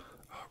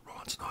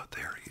 Ron's not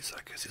there. I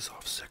guess he's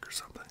off sick or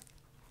something.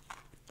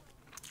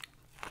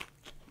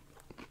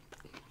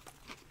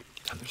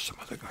 was some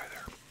other guy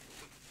there.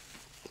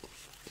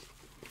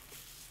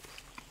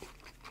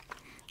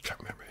 Can't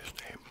remember his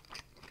name.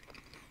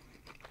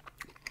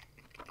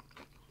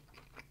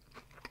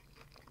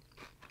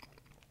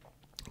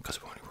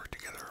 Because we only worked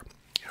together,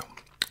 you know,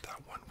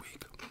 that 1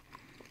 week.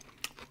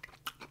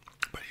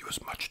 But he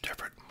was much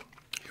different.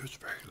 He was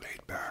very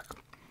laid back,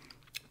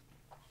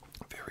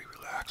 very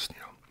relaxed, you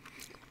know.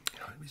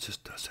 He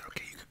just said,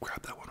 okay, you could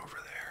grab that one over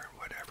there,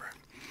 whatever,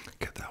 and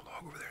get that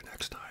log over there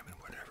next time, and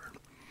whatever.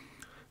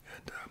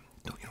 And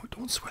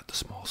don't sweat the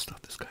small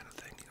stuff, this kind of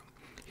thing. You know,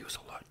 he was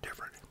a lot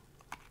different.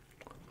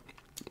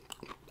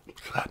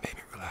 So that made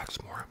me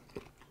relax more.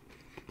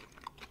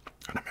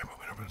 And I remember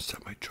when I was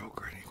set my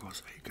joker, and he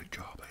goes, "Hey, good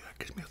job." That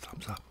gives me a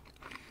thumbs up.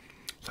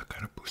 So that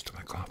kind of boosted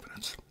my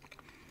confidence.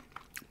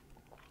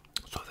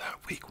 So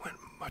that week went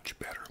much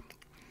better.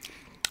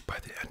 By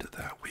the end of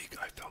that week,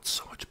 I felt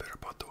so much better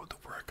about the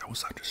work. I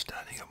was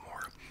understanding it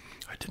more.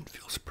 I didn't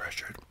feel as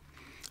pressured.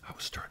 I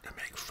was starting to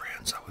make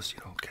friends. I was,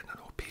 getting to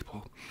know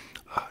people,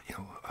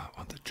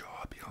 on the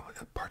job.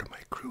 And part of my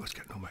crew was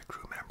getting to know my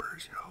crew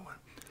members, and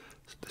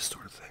this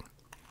sort of thing.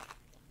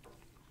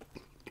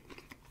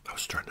 I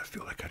was starting to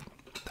feel like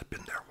I'd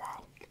been there a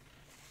while.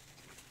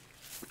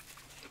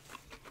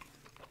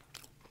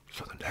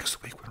 So the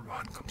next week when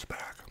Ron comes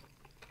back,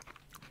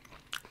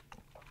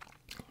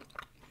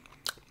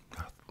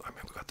 I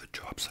mean, we got the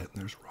job site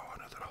and there's Ron.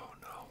 I thought, oh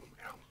no,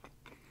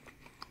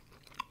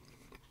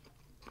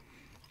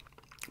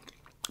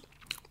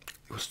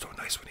 It was so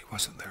nice when he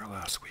wasn't there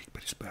last week,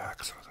 but he's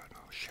back, so I thought,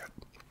 oh shit.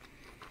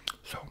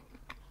 So,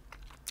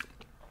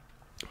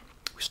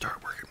 we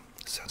start working.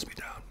 Sends me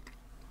down.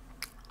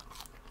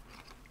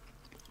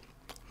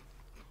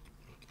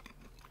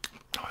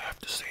 Now I have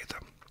to say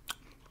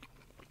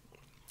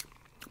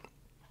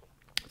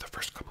the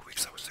first couple of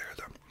weeks I was there,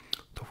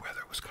 the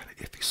weather was kind of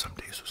iffy. Some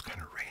days it was kind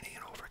of rainy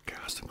and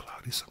overcast and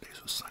cloudy. Some days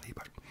it was sunny,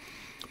 but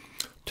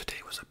today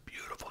was a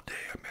beautiful day.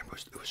 I remember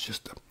it was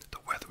just, the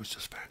weather was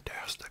just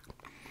fantastic.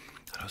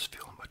 And I was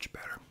feeling much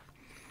better.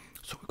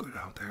 So we go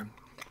down there.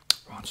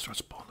 Ron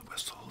starts blowing the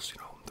whistles,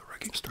 the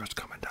rigging starts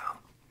coming down.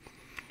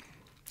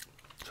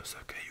 So I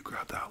said, okay, you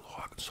grab that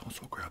log, and so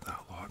grab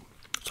that log.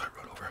 So I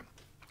run over.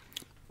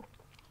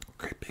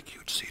 Great big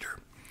huge cedar.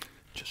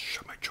 Just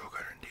shove my choke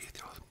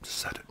underneath,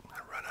 set it,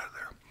 and run out of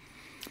there.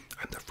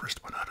 I'm the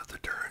first one out of the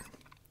turn.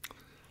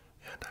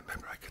 And I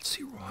remember I could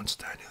see Ron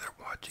standing there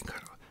watching,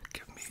 kind of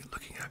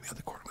looking at me out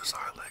the corner of his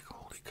eye like,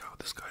 holy cow,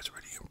 this guy's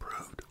already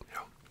improved,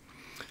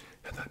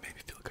 And that made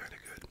me feel kind of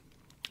good.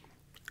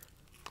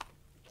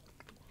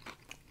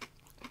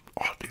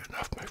 Oddly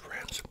enough, my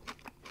friends,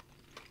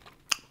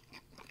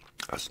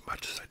 as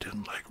much as I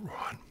didn't like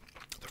Ron,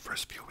 the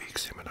first few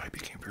weeks, him and I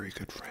became very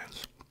good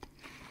friends.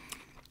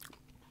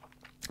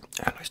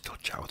 And I still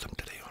chat with him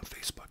today on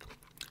Facebook.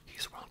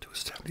 He's well into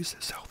his 70s.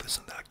 His health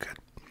isn't that good,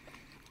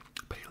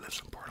 but he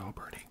lives in Port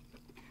Alberni.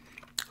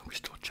 And we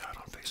still chat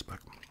on Facebook.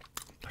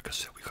 Like I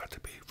said, we got to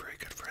be very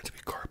good friends. We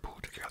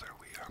carpool together.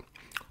 We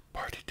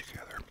party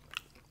together.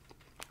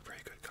 Very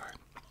good guy.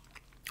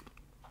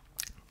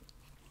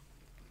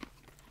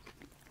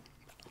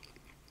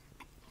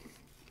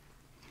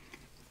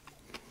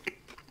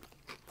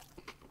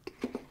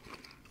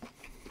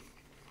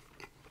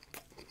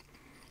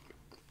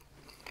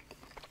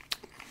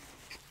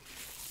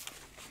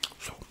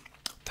 So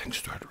things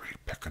started really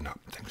picking up.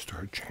 Things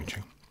started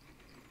changing.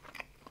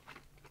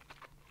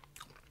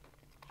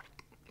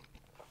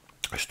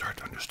 I started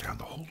to understand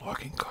the whole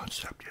logging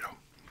concept,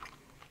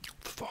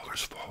 The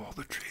fallers fall all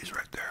the trees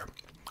right there.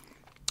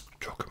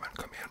 Chokermen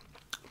come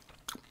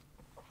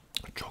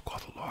in. Choke all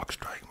the logs,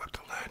 drag them up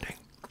to landing.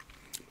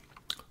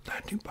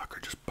 Landing bucker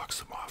just bucks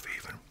them off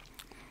even.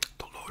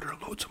 The loader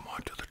loads them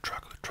onto the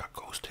truck. The truck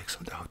goes, takes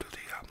them down to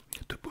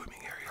the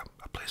booming area,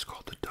 a place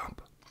called the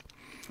dump.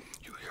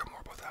 You'll hear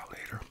more about that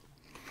later.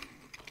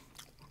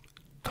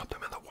 Dump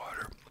them in the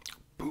water.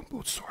 Boom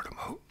boats sort them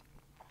out.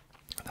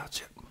 And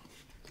that's it.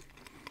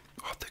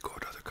 Off they go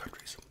to other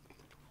countries.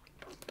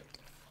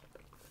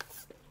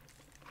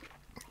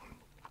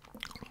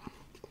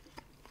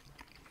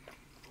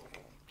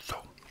 So,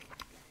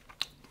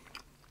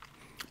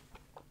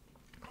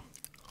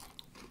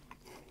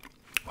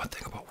 one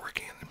thing about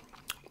working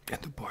in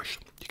the bush,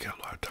 you get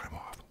a lot of time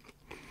off.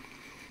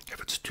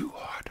 If it's too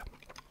hot,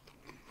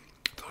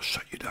 they'll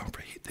shut you down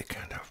for heat. They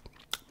can't have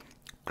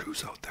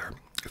crews out there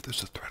if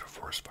there's a threat of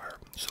forest fire.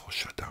 So they'll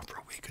shut down for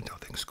a week until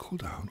things cool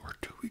down, or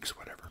 2 weeks,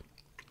 whatever.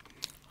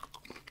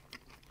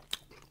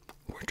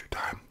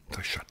 Wintertime,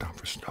 they'll shut down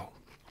for snow.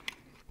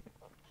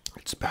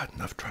 It's bad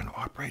enough trying to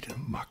operate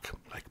in muck,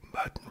 like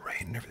mud and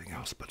rain and everything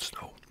else, but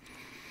snow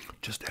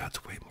just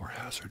adds way more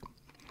hazard.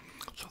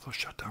 So they'll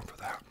shut down for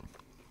that.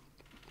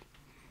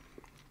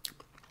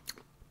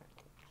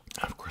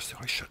 And of course, they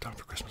always shut down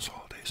for Christmas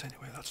holidays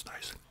anyway. That's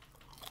nice.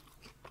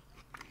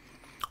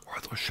 Or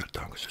they'll shut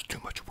down because there's too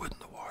much wood in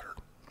the water.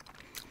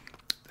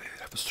 They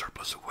have a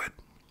surplus of wood.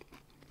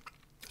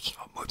 It's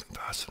not moving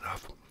fast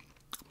enough.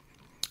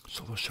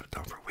 So they'll shut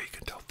down for a week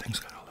until things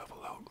kind of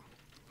level out.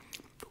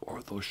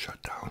 Or they'll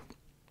shut down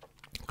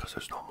because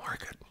there's no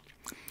market.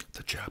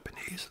 the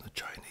Japanese and the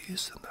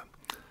Chinese and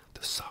the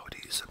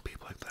Saudis and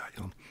people like that,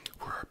 you know,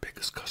 were our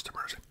biggest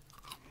customers.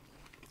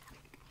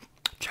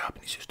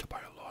 Japanese used to buy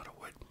a lot of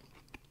wood.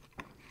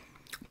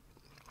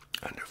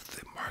 And if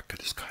the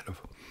market is kind of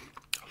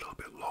a little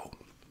bit low,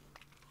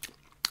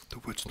 the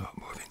wood's not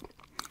moving,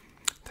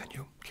 then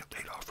you get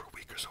laid off for a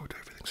week or so till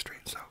everything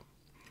straightens out.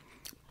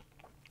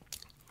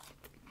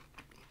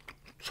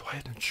 So I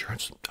had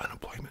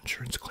unemployment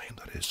insurance claim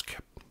that I just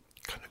kept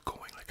kind of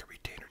going like a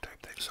retainer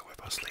type thing. So if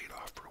I was laid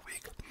off for a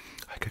week,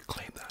 I could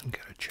claim that and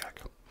get a check.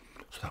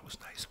 So that was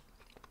nice.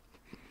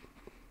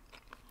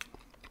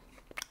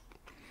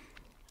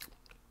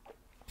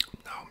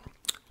 Now,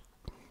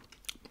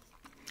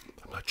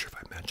 I'm not sure if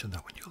I mentioned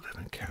that when you live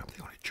in camp,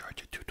 they only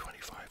charge you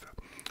 $2.25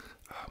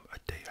 a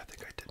day. I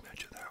think I did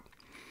mention that,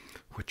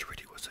 which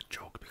really was a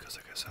joke because,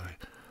 like I said,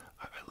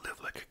 I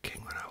lived like a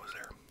king when I was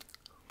there.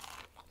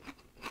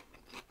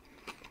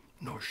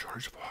 No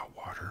shortage of hot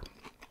water.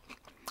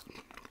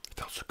 It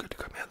felt so good to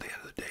come in at the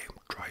end of the day and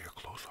dry your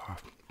clothes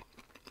off.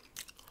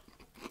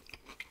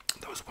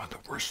 That was one of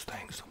the worst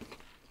things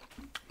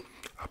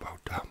about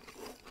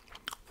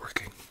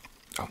working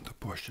out in the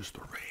bush is the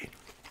rain.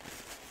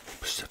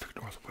 Pacific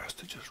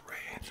Northwest, it just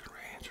rains and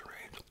rains and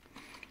rains.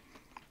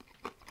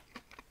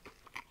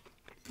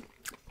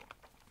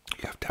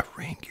 You have to have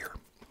rain gear,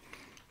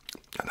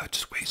 and that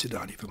just weighs it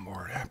down even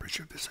more and hampers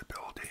your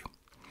visibility.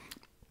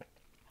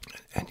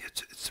 And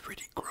it's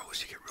really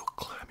gross. You get real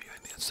clammy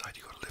on the inside.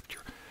 You got to lift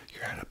your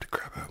hand up to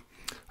grab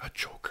a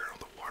choker,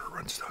 and the water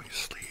runs down your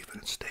sleeve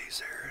and it stays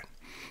there,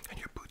 and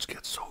your boots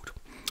get soaked.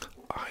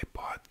 I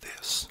bought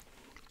this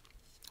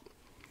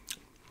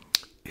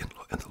in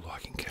the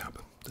logging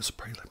camp. This is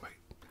probably like my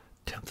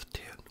 10th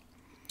tin.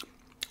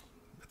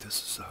 This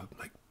is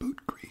like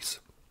boot grease.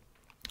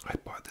 I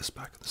bought this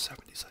back in the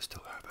 70's. I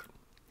still have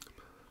it.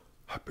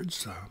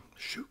 Hubbard's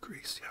shoe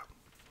grease, yeah.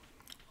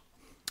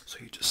 So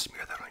you just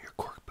smear that on your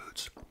cork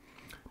boots.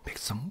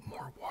 Makes them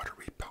more water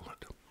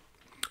repellent.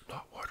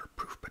 Not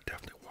waterproof, but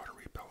definitely water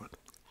repellent.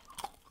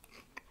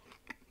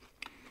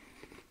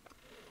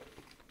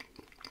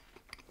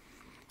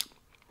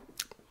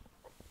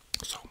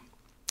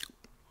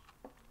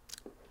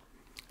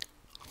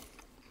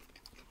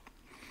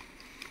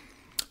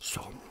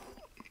 So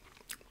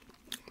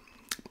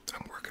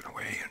I'm working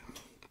away, and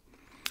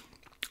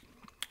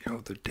you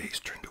know, the days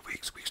turn to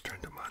weeks, weeks turn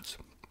to months.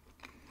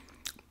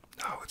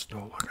 Now it's no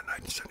longer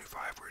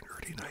 1975, we're in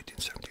early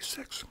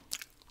 1976.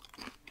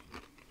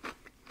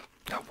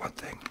 Now one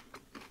thing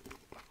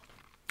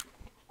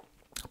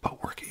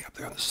about working up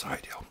there on the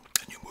side hill,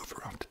 and you move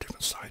around to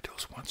different side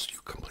hills, once you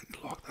completely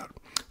log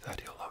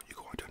that hill out, you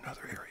go into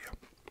another area.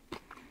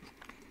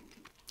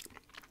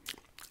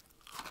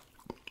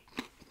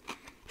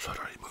 So I'd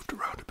already moved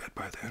around a bit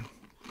by then.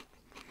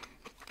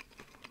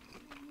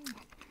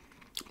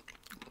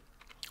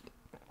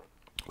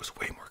 It was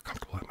way more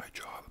comfortable at my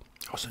job.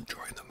 I was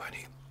enjoying the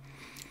money,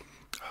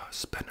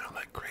 spending it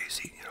like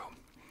crazy, you know.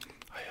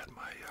 I had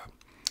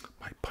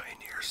my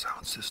Pioneer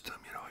sound system,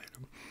 you know, I had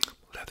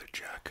a leather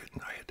jacket,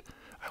 and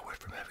I went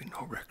from having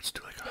no records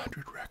to like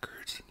 100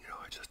 records, and you know,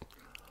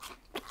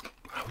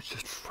 I was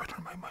just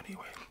frittering my money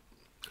away.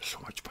 It was so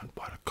much fun.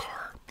 Bought a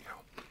car, you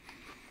know.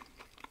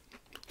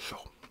 So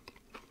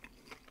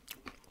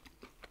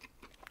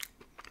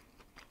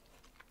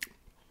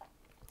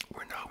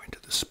we're now into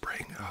the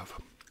spring of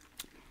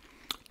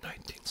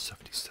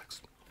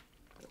 1976.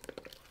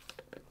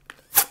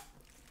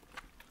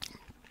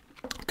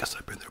 I guess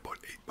I've been there about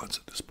 8 months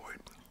at this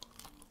point.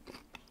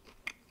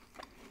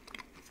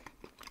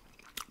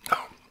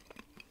 Now,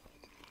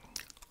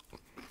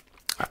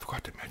 I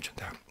forgot to mention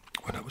that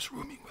when I was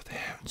rooming with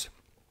Hans,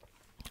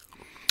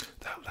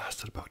 that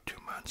lasted about 2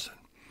 months, and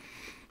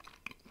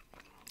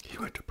he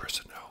went to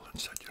personnel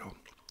and said, you know,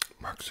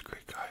 Mark's a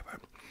great guy,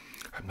 but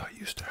I'm not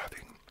used to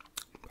having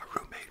a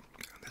roommate.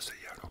 And they said,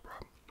 yeah, no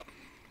problem.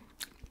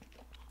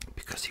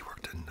 Because he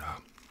worked in you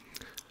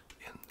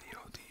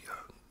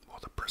know,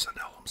 the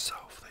personnel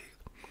himself,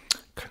 they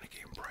kind of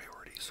gave him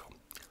priority, so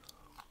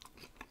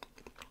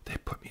they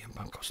put me in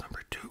bunkhouse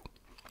number 2.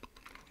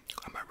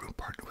 And my room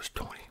partner was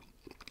Tony.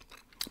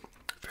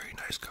 Very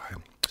nice guy,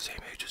 same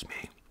age as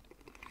me.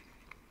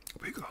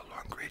 We got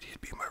along great.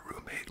 He'd be my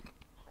roommate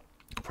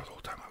for the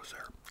whole time I was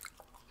there.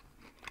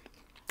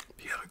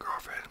 He had a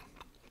girlfriend.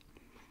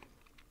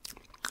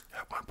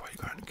 At one point he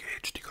got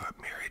engaged, he got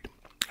married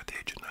at the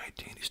age of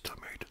 19. He's still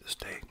married to this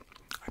day.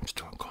 I'm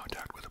still in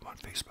contact with him on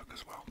Facebook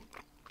as well.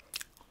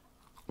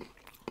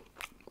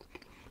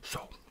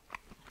 So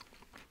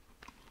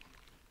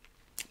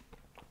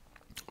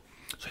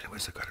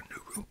anyways, I got a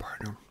new room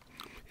partner.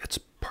 It's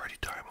party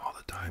time all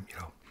the time, you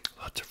know.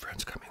 Lots of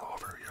friends coming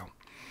over, you know.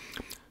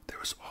 There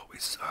was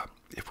always,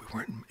 if we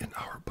weren't in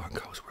our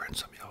bunkhouse, we were in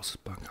somebody else's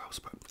bunkhouse,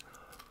 but,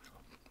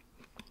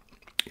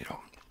 you know,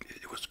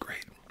 it was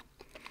great.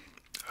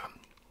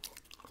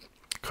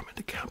 Coming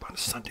to camp on a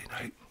Sunday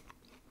night,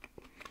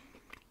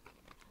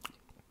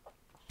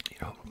 you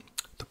know,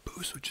 the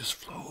booze would just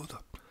flow.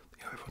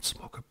 You know, everyone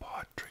smoking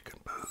pot, drinking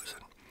booze,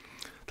 and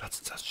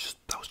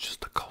that was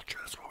just the culture.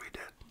 That's what we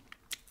did.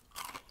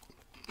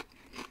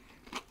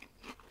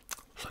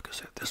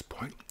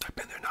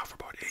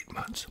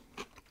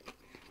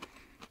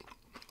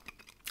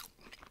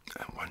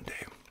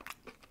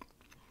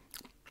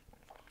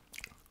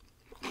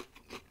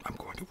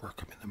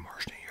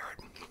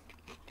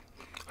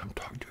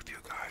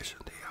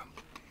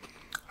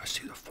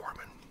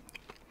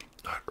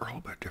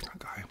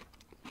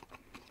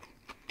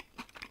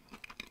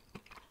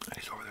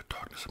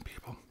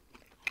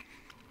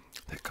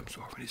 Then he comes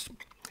over and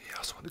he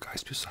asks one of the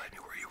guys beside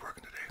me, where are you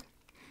working today?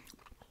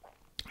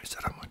 I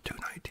said, I'm on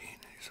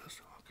 219. And he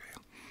says, okay.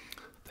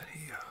 Then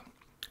he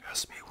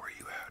asked me, where are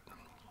you at?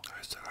 And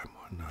I said, I'm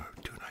on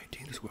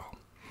 219 as well.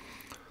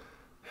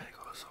 And he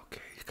goes,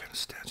 okay. He kind of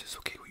stands. He says,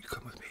 okay, will you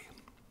come with me?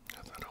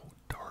 I thought, oh,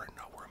 darn,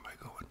 now where am I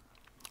going?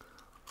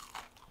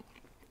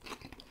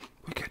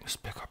 We get in this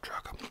pickup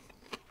truck.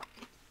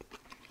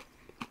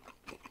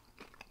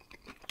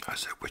 I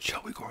said, which hill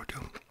we going to?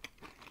 He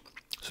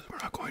said, we're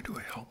not going to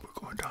a hill. We're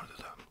going down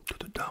to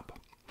the dump.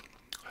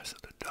 I said,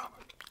 the dump?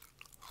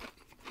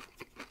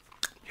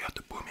 You have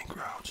the booming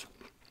grounds.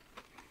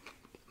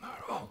 Not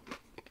at all.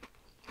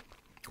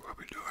 What are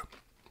we doing?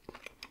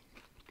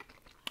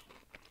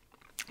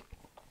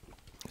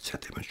 He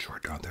said they've been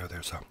short down there.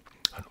 There's an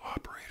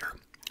operator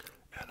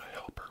and a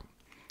helper.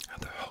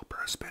 And the helper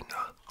has been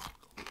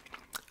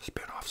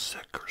off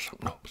sick or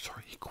something. No,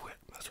 sorry, he quit.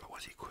 That's what it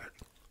was, he quit.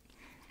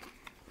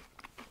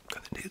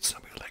 And they needed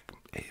somebody like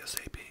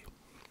ASAP. It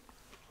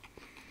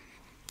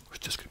was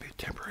just going to be a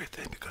temporary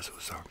thing because it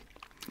was a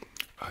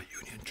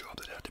union job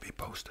that had to be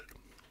posted.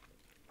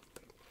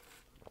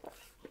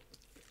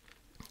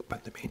 But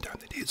in the meantime,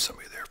 they needed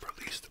somebody there for at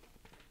least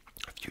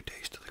a few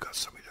days till they got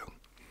somebody to,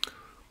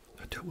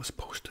 until it was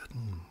posted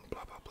and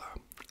blah, blah, blah.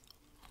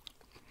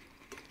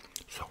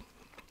 So,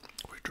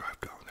 we drive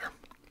down there,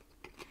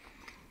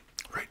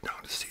 right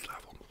down to sea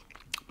level,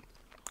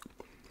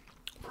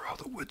 where all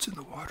the wood's in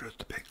the water at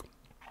the big,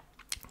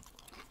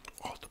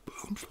 all the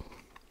booms.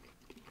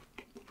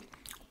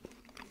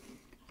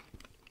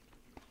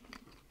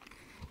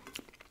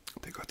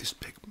 They got these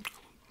big,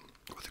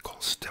 what they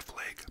call stiff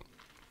leg.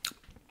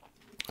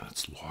 And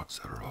it's logs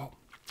that are all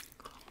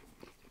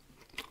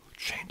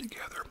chained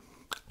together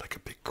like a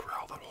big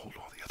corral that hold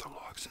all the other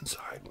logs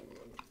inside.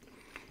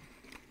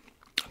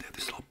 And they have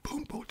these little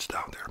boom boats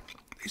down there.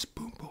 These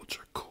boom boats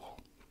are cool.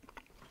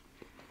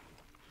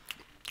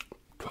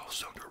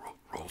 12-cylinder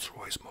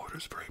Rolls-Royce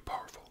motors, very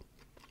powerful.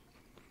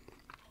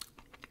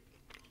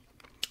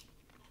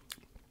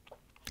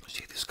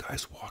 See these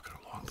guys walking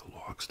along the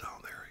logs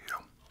down there, you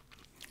know.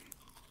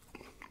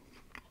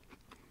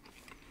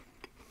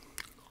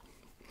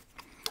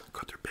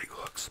 Got their big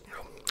hooks, you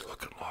know,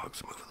 hooking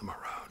logs, moving them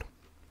around.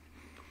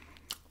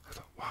 I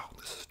thought, wow,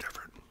 this is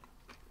different.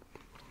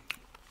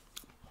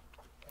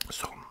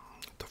 So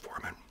the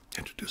foreman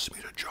introduced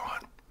me to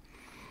John.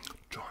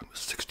 John was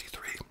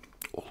 63,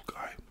 old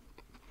guy.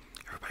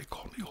 Everybody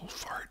called me old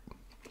fart,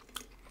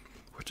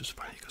 which is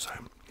funny because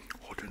I'm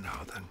older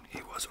now than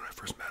he was when I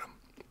first met him.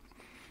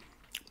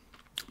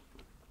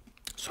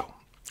 So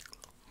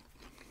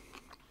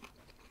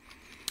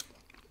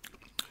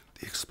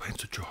he explains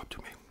the job to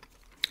me.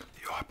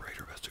 The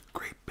operator has a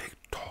great big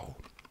tall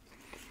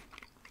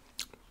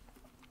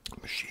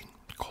machine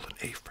called an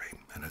A-frame,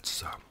 and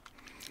it's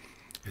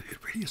it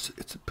really is.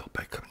 It's built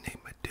by a company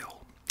named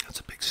Medill. It's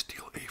a big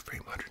steel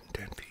A-frame,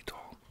 110 feet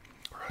tall,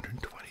 or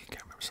 120.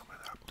 Can't remember, something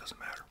like that. Doesn't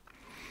matter.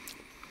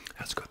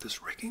 And it's got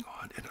this rigging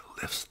on, and it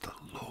lifts the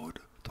load,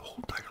 the whole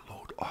entire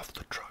load, off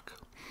the truck,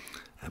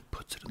 and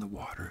puts it in the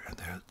water. And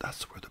there,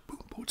 that's where the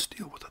boom boats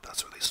deal with it.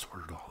 That's where they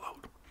sort it all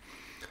out.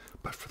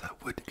 But for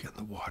that wood to get in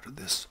the water,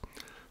 this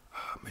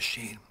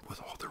machine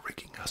with all the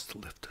rigging has to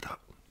lift it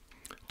up.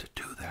 To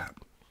do that,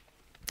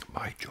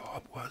 my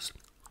job was,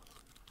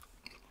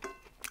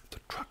 the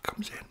truck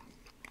comes in,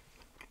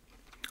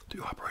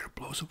 the operator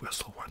blows a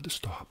whistle, 1 to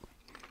stop,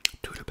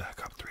 2 to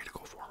back up, 3 to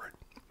go forward.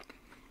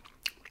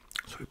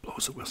 So he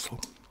blows a whistle,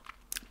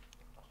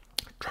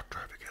 truck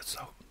driver gets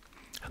out,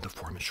 and the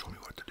foreman showed me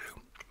what to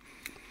do.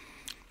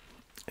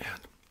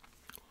 And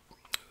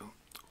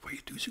what you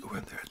do is you go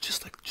in there, it's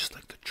just like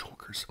the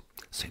chokers,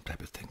 same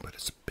type of thing, but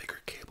it's a bigger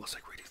cable, it's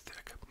like really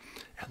thick.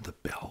 And the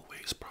bell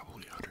weighs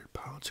probably 100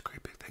 pounds, a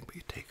great big thing, but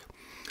you take,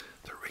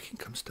 the rigging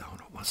comes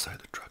down on one side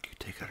of the truck, you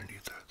take it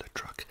underneath the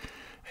truck,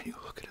 and you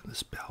hook it in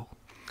this bell,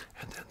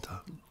 and then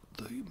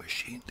the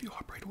machine, the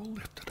operator will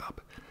lift it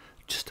up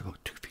just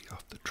about 2 feet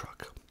off the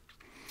truck.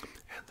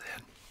 And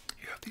then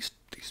you have these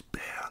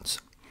bands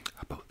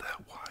about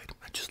that wide,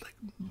 and just like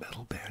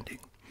metal banding,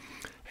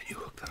 and you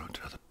hook that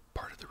onto another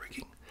part of the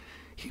rigging.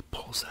 He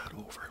pulls that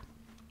over,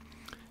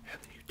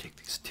 and then you take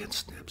these tin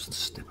snips and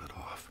snip it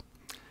off,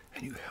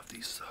 and you have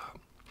these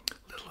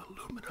little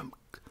aluminum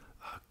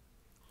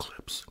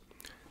clips,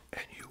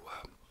 and you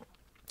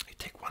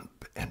take one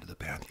end of the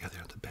band, the other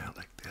end of the band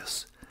like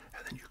this,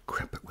 and then you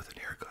crimp it with an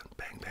air gun,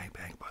 bang, bang,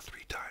 bang, about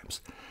 3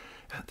 times,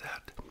 and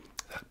that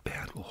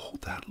band will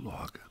hold that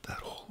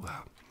whole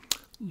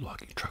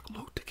logging truck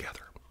load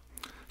together.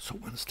 So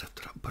when it's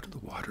lifted up and put in the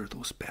water,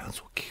 those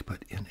bands will keep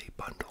it in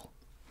a bundle.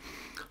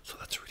 So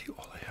that's really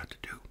all I had to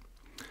do.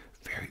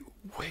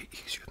 Way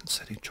easier than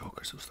setting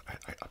chokers. It was,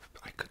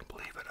 I couldn't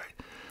believe it.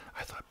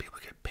 I thought people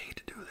get paid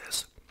to do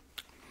this.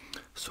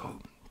 So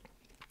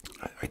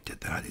I did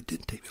that. It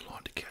didn't take me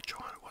long to catch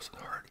on. It wasn't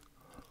hard.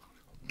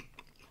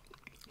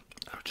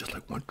 It was just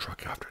like one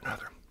truck after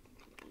another.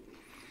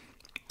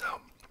 Now,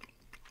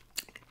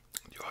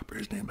 the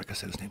operator's name, like I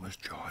said, his name was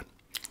John.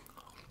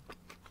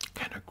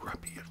 Kind of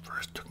grumpy at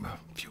first. Took him a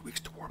few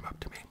weeks to warm up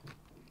to me.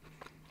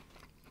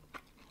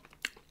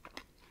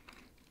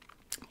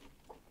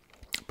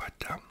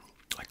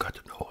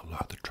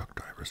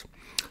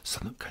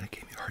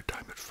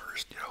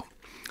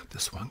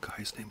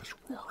 guy's name is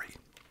Rory.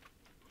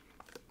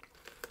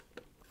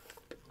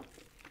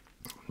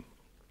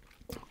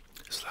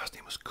 His last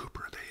name was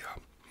Cooper. They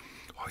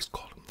always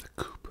called him the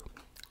Coop.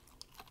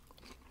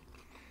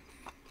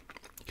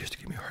 He used to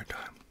give me a hard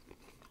time.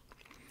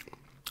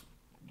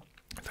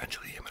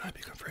 Eventually, him and I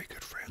become very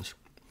good friends.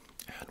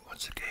 And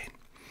once again,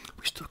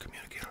 we still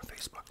communicate on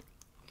Facebook.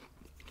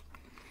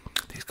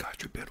 These guys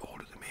are a bit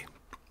older than me.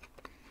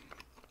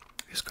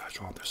 These guys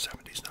are all in their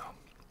 70s now.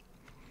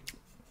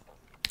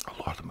 A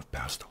lot of them have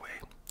passed away.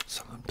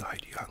 Some of them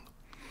died young.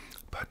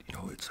 But, you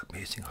know, it's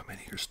amazing how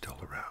many are still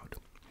around.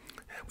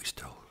 And we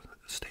still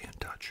stay in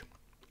touch.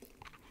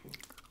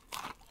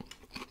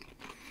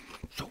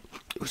 So,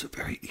 it was a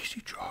very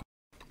easy job.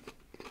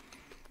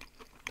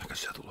 Like I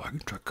said, the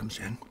logging truck comes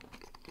in,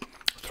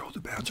 throw the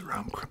bands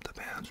around, crimp the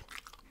bands,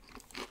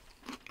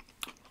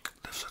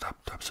 lifts it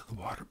up, dumps it in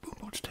the water, boom,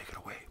 boats take it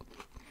away.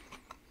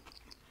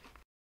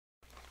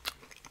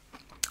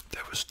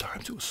 There was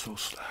times it was so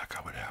slack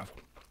I would have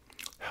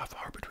half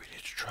hour between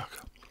each truck.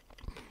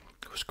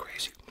 It was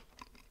crazy.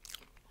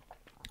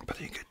 But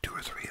then you get 2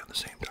 or 3 at the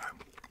same time.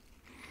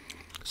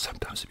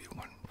 Sometimes it'd be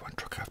one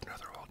truck after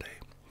another all day,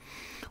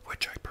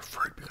 which I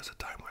preferred because the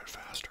time went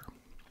faster.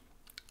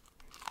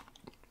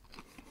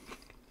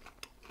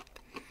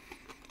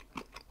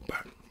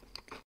 But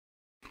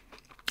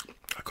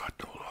I got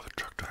to know all the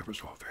truck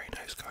drivers, all very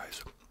nice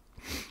guys.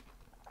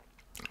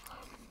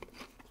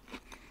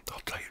 I'll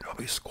tell you,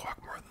 nobody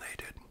squawked more than they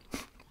did.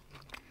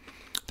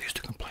 They used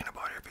to complain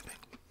about everything.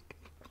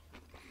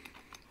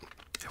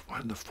 If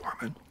one of the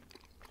foremen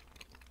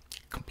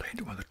complained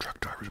to one of the truck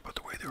drivers about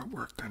the way they were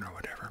working or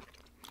whatever,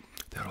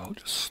 they'd all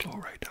just slow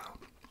right down.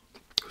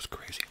 It was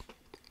crazy.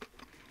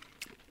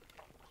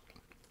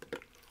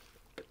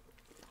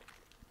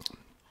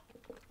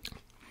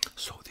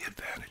 So the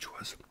advantage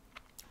was,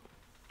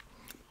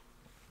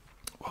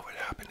 what would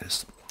happen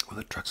is, when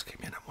the trucks came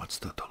in and once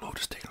the load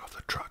is taken off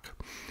the truck,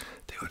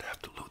 they would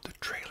have to load the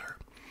trailer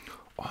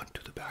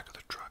onto the back of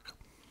the truck.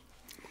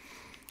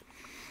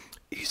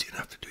 Easy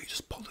enough to do, you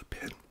just pull the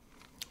pin.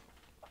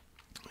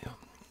 You know,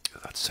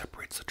 that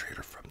separates the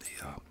trailer from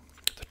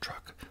the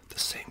truck. The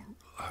same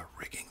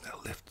rigging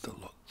that lifts the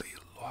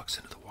logs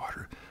into the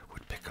water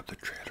would pick up the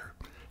trailer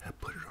and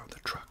put it on the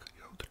truck.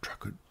 You know, the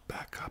truck would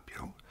back up,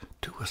 you know,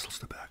 2 whistles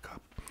to back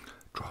up,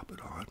 drop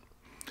it on,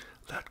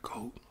 let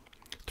go,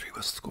 3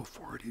 whistles go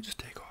forward, you just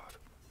take off.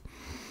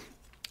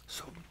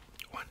 So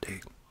one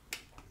day,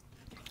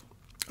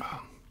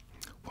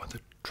 one of the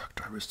truck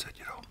drivers said,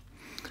 you know,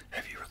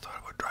 have you ever thought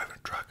about driving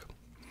a truck?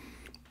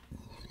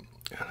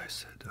 And I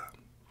said,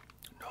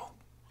 no.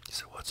 He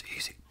said, well, it's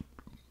easy.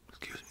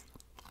 Excuse me.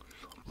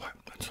 What?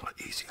 It's not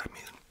easy. I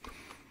mean,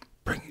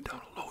 bringing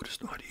down a load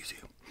is not easy.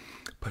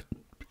 But,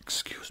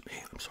 excuse me,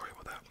 I'm sorry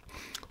about that.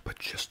 But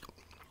just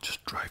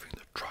driving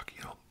the truck,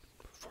 you know,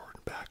 forward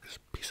and back is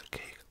a piece of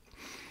cake.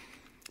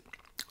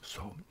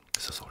 So, he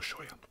says, I'll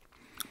show you.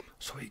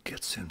 So he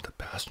gets in the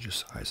passenger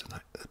side, and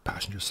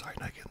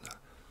I get in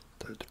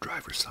the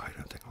driver's side.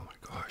 I'm thinking, oh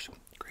my gosh,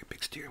 great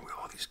big steering wheel,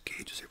 all these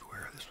gauges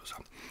everywhere. I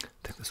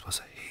think this was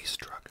a Hayes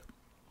truck.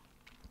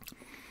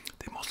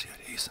 They mostly had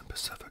Hayes and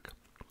Pacific,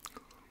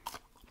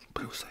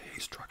 but it was a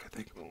Hayes truck, I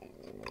think.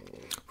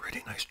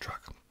 Really nice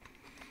truck.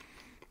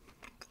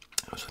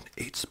 It was an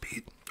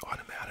 8-speed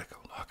automatic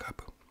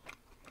lockup.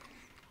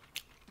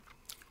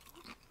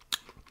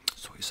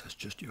 So he says,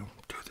 just, you know,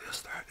 do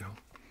this, that, you know.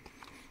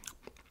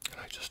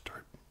 And I just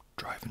started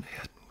driving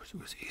ahead. It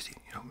was easy,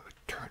 you know. It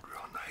turned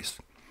real nice,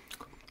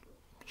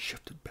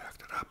 shifted,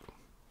 backed it up,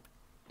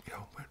 you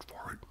know, went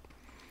forward,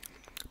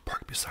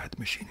 parked beside the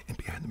machine, and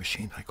behind the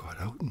machine I got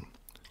out and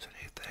said,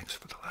 hey, thanks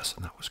for the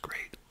lesson, that was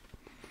great.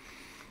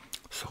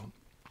 So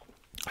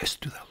I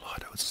used to do that a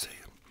lot. I would say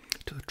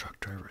to the truck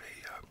driver,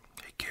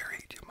 hey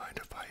Gary, do you mind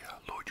if I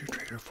load your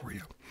trailer for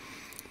you?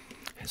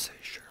 And say,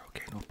 sure,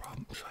 okay, no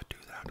problem. So I'd do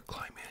that,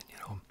 climb in, you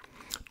know,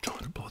 John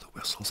would blow the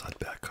whistles, I'd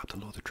back up to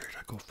load the trailer,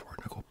 I'd go forward,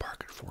 and I'd go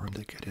park it for him,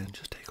 they get in,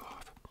 just take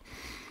off.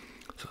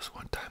 So this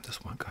one time,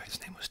 this one guy, his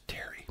name was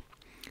Terry.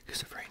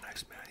 He's a very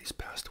nice man. He's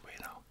passed away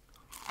now.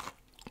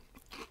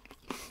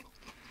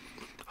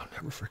 I'll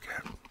never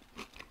forget.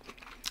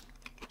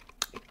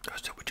 I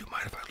said, would you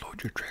mind if I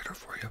load your trailer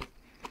for you?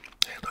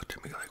 And he looked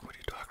at me like, what are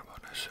you talking about?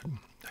 And I said,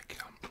 like,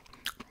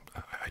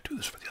 I do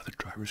this for the other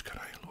drivers. Can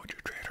I load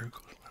your trailer? He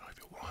goes, well, if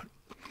you want.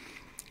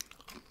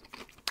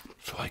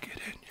 So I get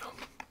in, you know.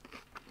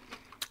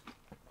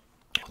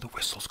 The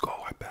whistles go,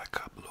 I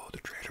back up, load the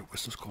trailer.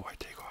 Whistles go, I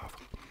take off.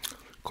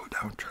 Go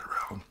down, turn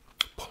around,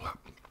 pull up,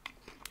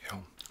 you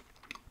know,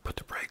 put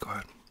the brake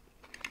on,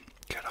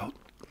 get out.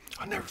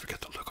 I'll never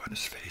forget the look on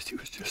his face. He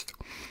was just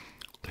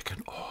like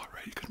in awe,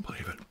 right? You couldn't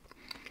believe it.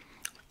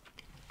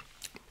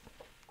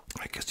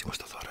 I guess he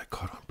must have thought I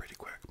caught on pretty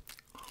quick.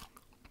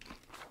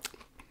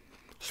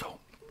 So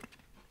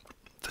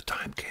the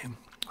time came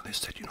when they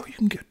said, you know, you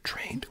can get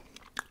trained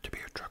to be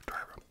a truck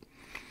driver.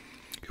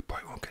 You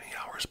probably won't get any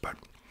hours, but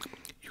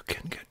you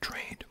can get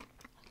trained.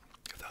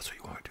 If that's what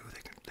you want to do,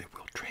 they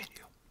will train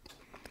you.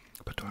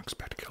 But don't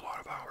expect to get a lot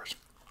of hours.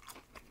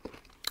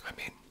 I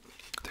mean,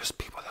 there's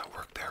people that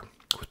work there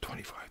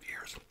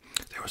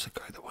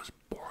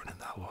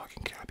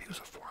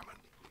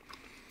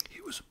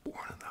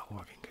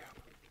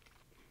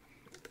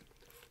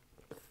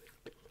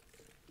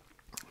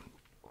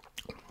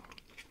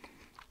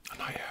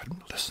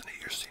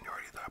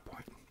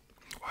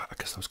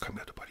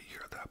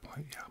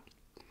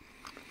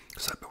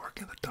because I've been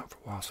working at the dump for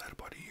a while, so I had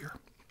about a year.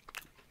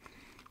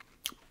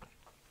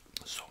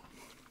 So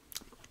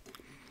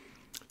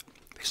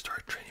they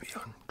started training me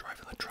on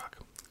driving the truck.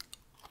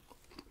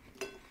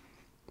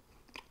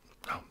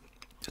 Now,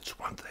 it's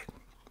one thing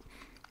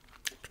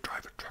to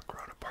drive a truck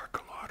around a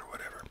parking lot or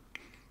whatever,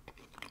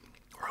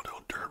 or a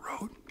little dirt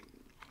road.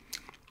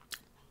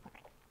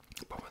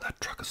 But when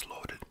that truck is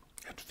loaded,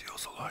 it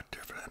feels a lot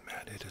different, and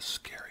man, it is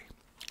scary.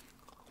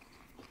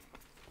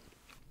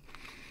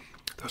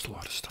 There's a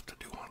lot of stuff to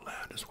do on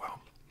land as well.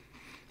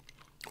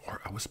 Or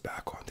I was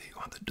back on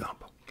the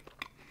dump.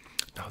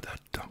 Now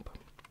that dump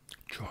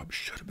job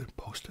should have been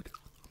posted.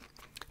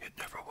 It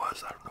never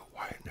was. I don't know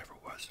why it never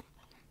was,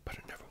 but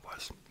it never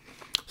was.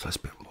 So I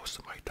spent most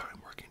of my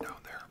time working down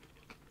there.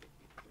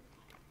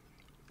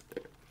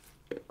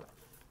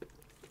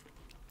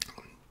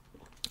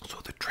 So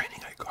the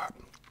training I got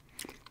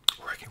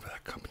working for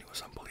that company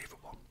was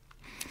unbelievable.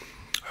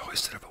 I always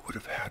said if I would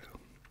have had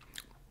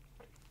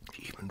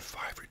even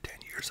 5 or 10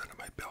 years under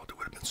my belt, it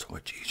would have been so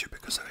much easier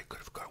because then I could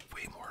have got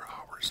way more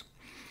hours.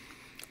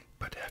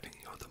 But having,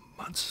 the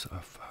months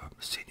of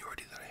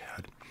seniority that I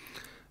had,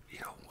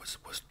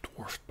 was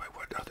dwarfed by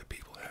what other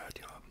people had.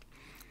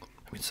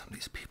 I mean, some of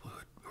these people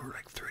who were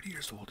like 30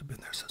 years old have been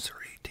there since they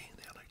were 18.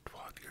 They had like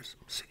 12 years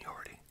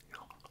seniority.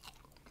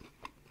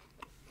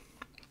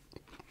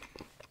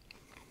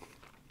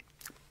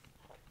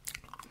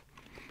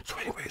 So,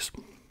 anyways.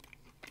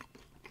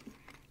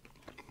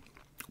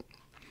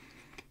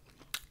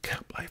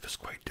 Camp life is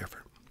quite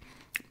different.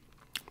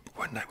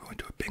 One night we went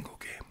to a bingo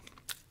game.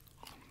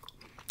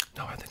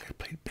 Now I think I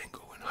played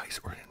bingo in high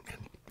school or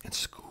in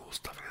school,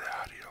 stuff like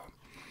that,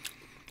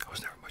 I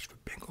was never much of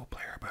a bingo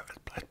player, but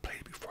I'd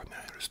played before, man.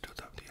 I understood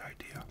the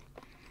idea.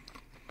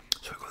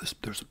 So I go,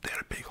 they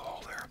had a big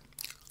hall there.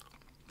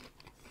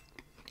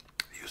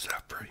 They use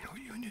that for,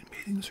 union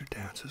meetings or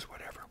dances,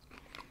 whatever.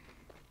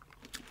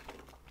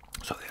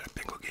 So they had a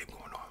bingo game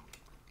going on.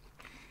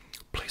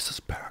 Place is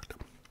packed.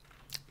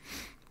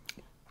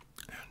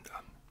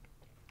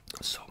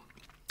 So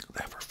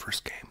they have our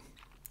first game,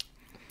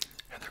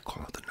 and they're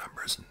calling out the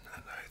numbers, and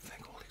I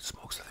think, holy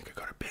smokes, I think I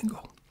got a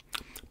bingo.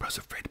 But I was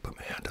afraid to put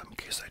my hand up in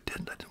case I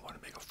didn't. I didn't want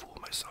to make a fool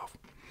of myself.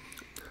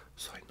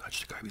 So I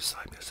nudged the guy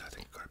beside me. I said, I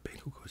think I got a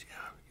bingo. He goes,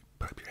 yeah, you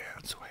put up your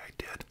hand. So I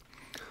did.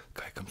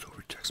 The guy comes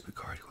over, checks my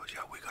card. He goes,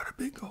 yeah, we got a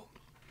bingo.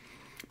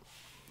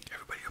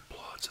 Everybody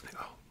applauds, and they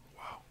go,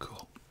 wow,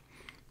 cool.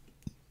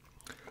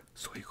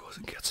 So he goes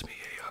and gets me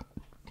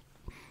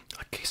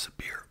a case of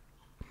beer.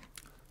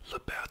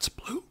 Labatt's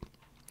Blue.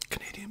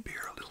 Canadian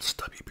beer, little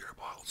stubby beer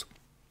bottles.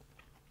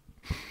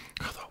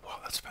 I thought, wow,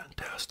 that's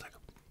fantastic.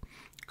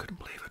 Couldn't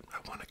believe it.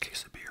 I won a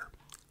case of beer.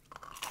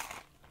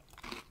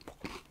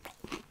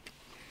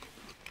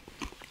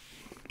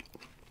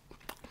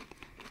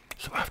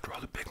 So after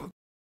all the big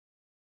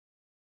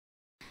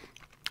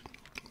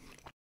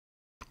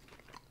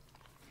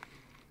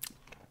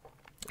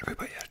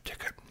everybody had a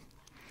ticket.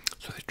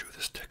 So they drew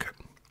this ticket.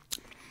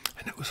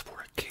 And it was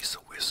for a case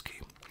of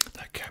whiskey.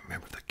 I can't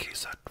remember the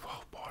case had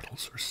 12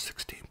 bottles or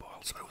 16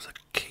 bottles, but it was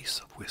a case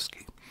of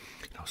whiskey.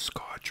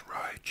 Scotch,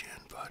 rye, gin,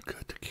 vodka,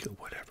 tequila,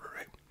 whatever,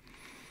 right?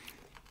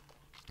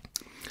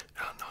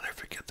 And I'll never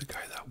forget the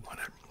guy that won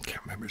it. I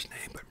can't remember his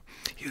name, but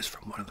he was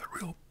from one of the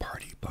real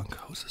party bunk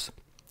houses,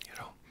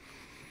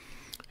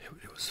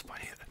 It was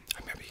funny. I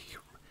remember he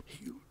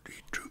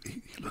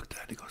looked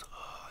at it, he goes,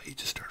 oh, he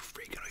just started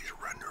freaking out. He's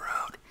running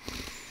around.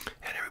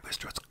 And everybody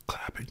starts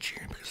clapping and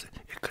cheering because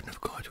it couldn't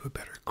have gone to a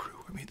better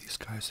crew. I mean, these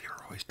guys, they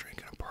were always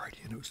drinking and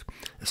partying, and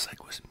it's like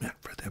it was meant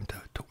for them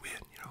to win,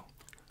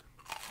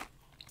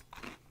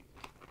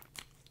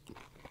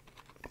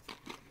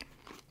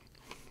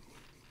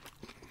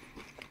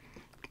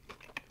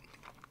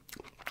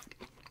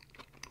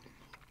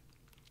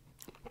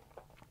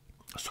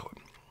 So,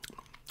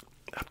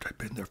 after I'd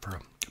been there for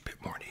a bit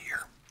more than a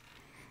year,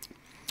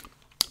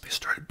 they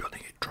started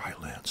building a dry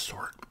land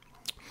sort.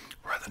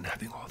 Rather than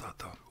having all the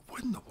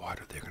wood in the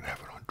water, they're going to have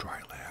it on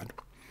dry land.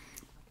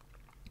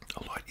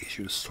 A lot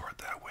easier to sort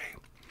that way,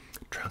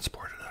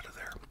 transport it out of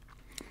there,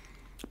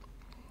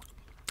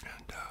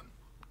 and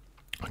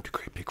onto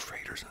great big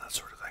freighters and that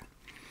sort of thing.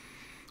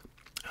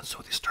 And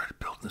so they started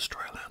building this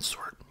dry land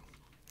sort,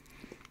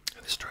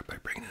 and they started by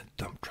bringing in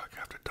dump truck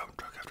after dump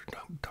truck after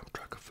dump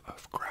truck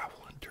of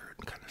gravel and dirt,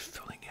 and kind of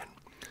filling in,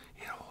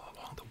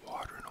 along the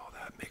water and all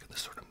that, making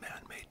this sort of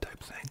man-made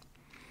type thing.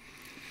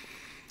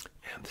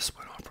 And this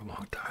went on for a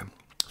long time.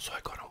 So I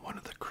got on one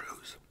of the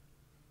crews,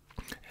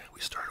 and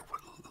we started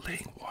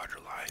laying water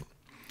line,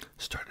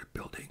 started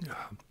building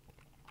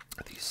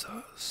these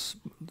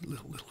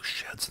little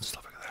sheds and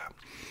stuff like that.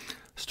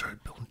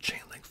 Started building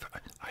chain link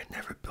fence. I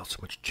never built so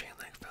much chain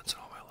link fence in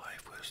all my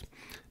life. It was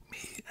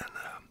me and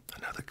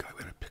another guy.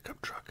 We had a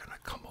pickup truck and I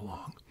come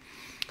along,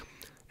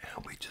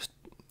 and we just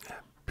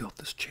built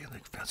this chain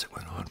link fence. It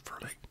went on for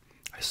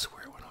I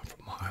swear it went on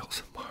for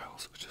miles and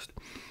miles. It was just,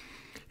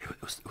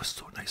 it was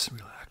so nice and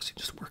relaxing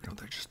just working out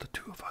there, just the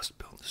two of us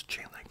building this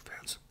chain link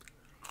fence.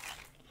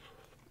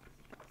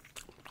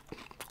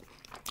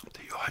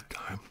 The odd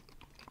time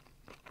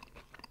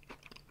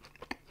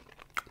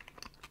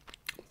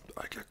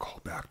get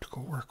called back to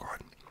go work on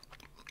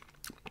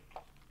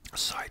a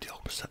side hill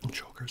setting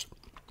chokers.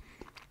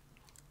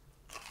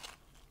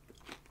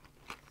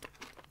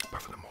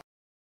 But for the most,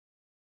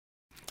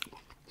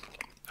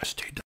 I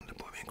stayed down in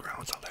the moving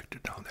grounds. I liked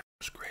it down there.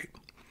 It was great.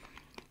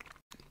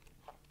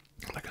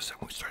 Like I said,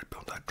 when we started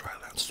building that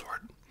dryland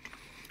sword,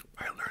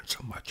 I learned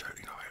so much.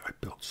 I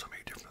built so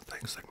many different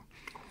things, like,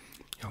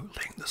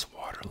 laying this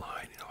water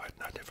line. I'd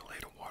never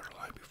laid a water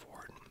line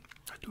before, and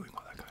doing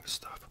all that kind of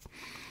stuff.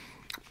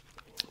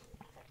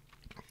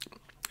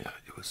 Yeah,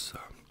 it was,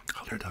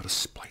 I learned how to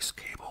splice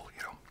cable,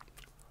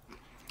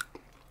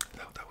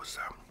 That was,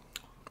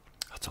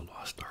 that's a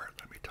lost art,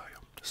 let me tell you,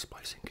 just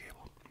splicing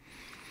cable.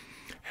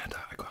 And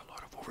I got a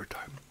lot of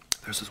overtime.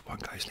 There's this one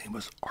guy's name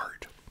was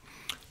Art.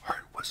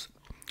 Art was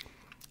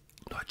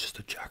not just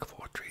a jack of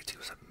all trades, he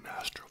was a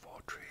master of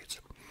all trades.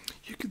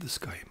 You give this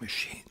guy a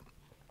machine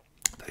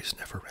that he's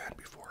never ran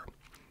before.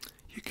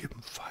 You give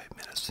him 5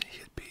 minutes and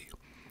he'd be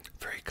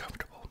very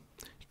comfortable.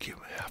 You give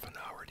him half an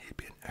hour and he'd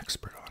be an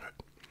expert on it.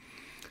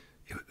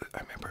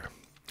 I remember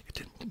it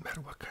didn't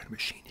matter what kind of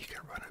machine, he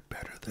could run it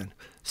better than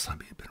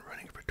somebody who'd been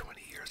running it for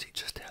 20 years. He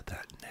just had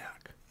that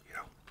knack,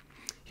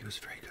 He was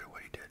very good at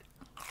what he did.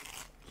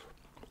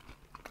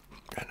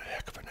 And a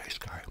heck of a nice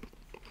guy.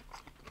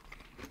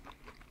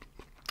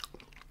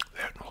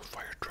 They had an old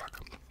fire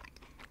truck.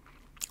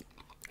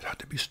 It had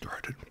to be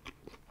started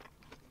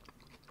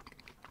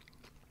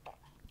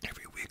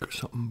every week or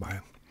something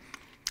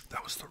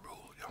that was the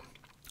rule, to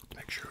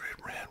make sure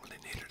it ran when they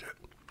needed it.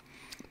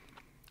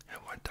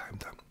 And one time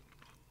the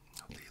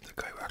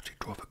guy who actually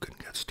drove it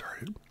couldn't get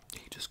started.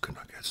 He just could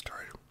not get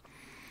started.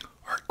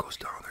 Art goes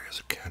down there, has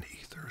a can of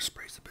ether,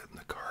 sprays a bit in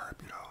the carb,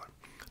 and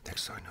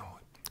next thing I know,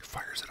 he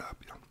fires it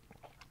up,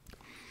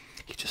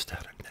 He just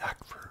had a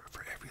knack for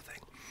everything.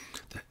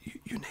 That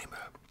you name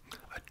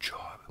a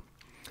job,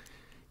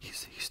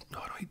 he's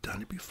not only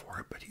done it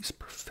before, but he's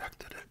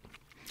perfected it.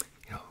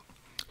 A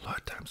lot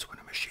of times when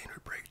a machine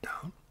would break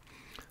down,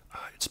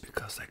 it's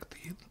because like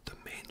the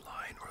main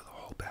line or the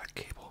whole back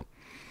cable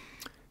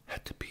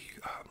had to be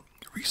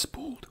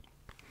re-spooled,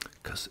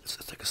 because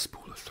it's like a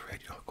spool of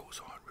thread. It goes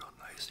on real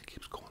nice. It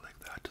keeps going like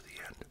that to the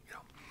end.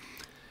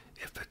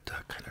 If it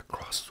kind of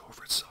crosses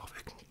over itself,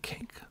 it can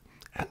kink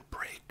and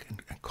break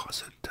and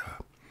cause it to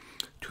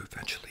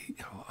eventually,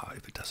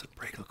 if it doesn't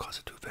break, it'll cause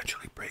it to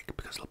eventually break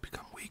because it'll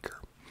become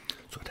weaker.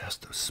 So it has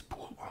to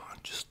spool on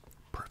just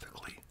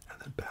perfectly and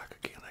then back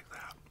again like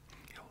that,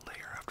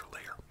 layer after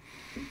layer.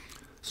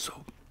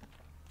 So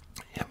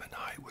him and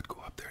I would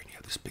go up there and you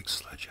have these big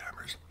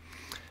sledgehammers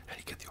and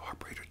you get the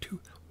operator to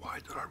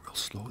wind it on real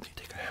slow, and you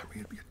take a hammer,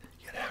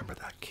 you'd hammer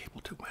that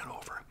cable till it went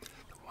over,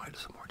 then wind it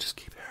some more, just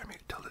keep hammering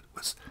it till it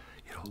was,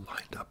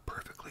 lined up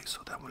perfectly,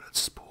 so that when it's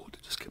spooled,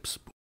 it just kept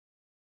spooled.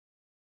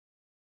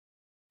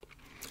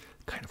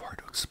 Kind of hard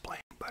to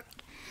explain, but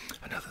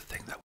another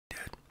thing that we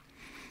did,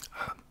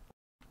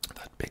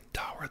 that big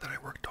tower that I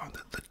worked on,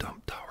 the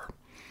dump tower,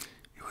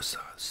 it was,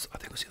 I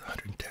think it was either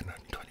 110,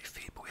 120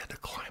 feet, but we had to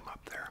climb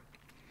up there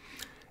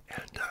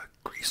and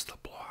grease the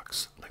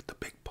blocks, like the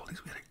big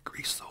pulleys. We had to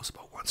grease those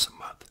about once a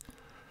month.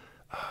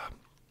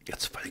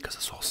 It's funny because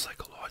it's all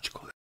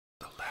psychological.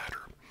 The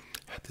ladder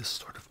had this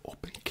sort of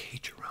open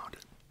cage around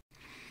it.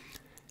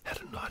 Had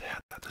it not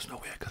had that, there's no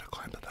way I could have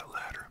climbed up that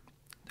ladder.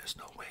 There's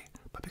no way.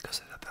 But because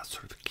it had that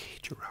sort of a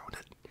cage around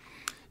it,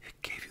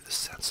 it gave you the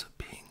sense of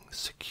being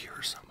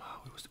secure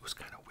somehow. It was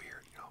kind of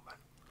weird, but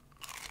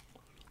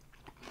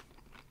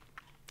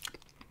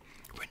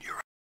when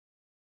you're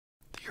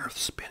the earth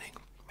spinning,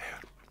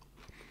 man,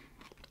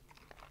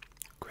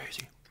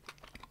 crazy.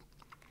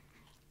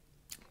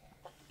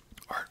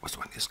 Art was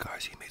one of these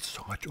guys. He made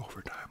so much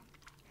overtime,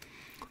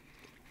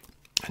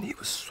 and he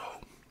was so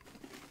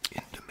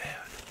in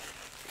demand.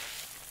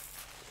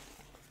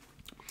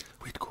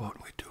 We'd go out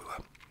and we'd do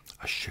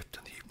a shift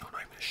in the evening. No,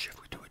 not even a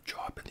shift. We'd do a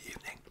job in the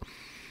evening.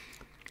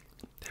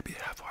 There'd be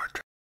a half-hour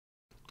trip,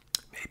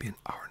 maybe an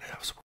hour and a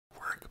half's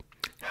work,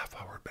 half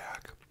hour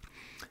back,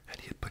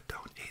 and he'd put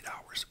down 8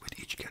 hours. We'd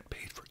each get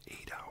paid for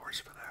 8 hours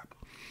for that.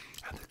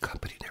 And the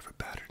company never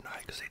batted an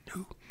eye because they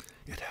knew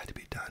it had to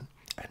be done,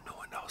 and no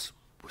one else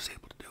was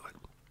able to do it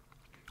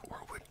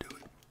or would do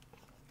it.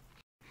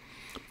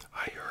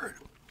 I heard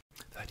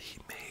that he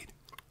made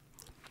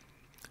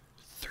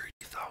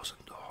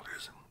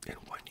 $30,000 in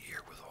 1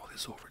 year with all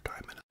his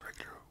overtime and his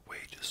regular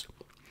wages.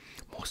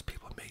 Most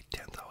people made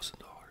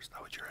 $10,000.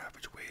 That was your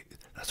average wage.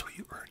 That's what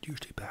you earned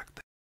usually back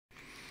then.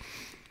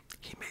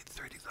 He made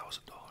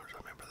 $30,000. I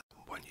remember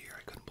that 1 year.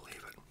 I couldn't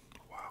believe it.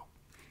 Wow.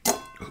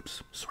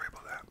 Oops. Sorry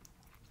about that.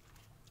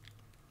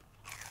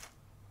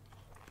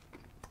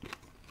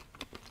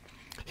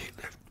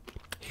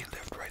 He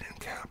lived right in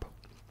camp.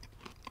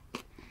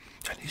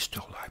 And he's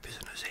still alive. He's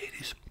in his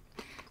 80s.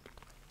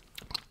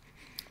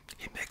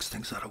 He makes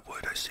things out of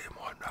wood. I see him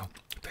on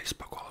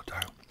Facebook all the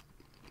time.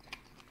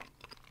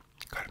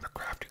 Kind of a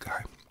crafty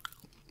guy.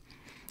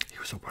 He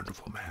was a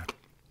wonderful man.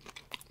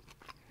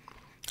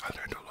 I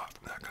learned a lot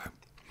from that guy.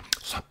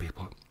 Some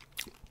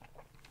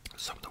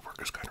of the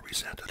workers kind of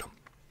resented him.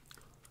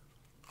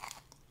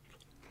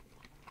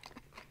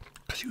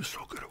 he was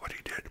so good at what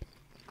he did.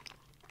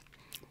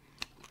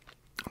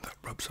 And that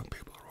rubbed some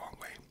people the wrong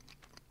way.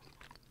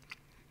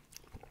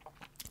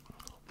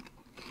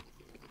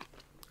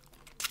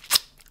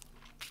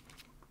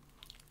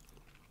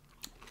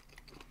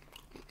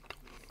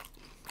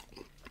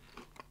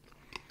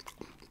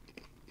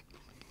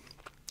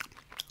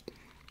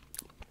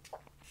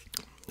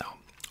 Now,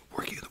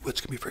 working in the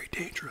woods can be very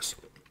dangerous.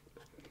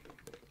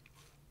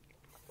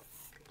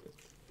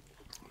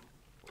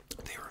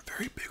 They were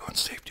very big on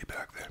safety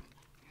back then.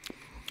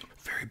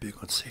 Very big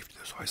on safety.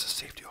 There's always a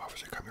safety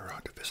officer coming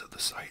around to visit the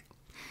site,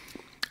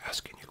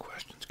 asking you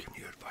questions, giving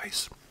you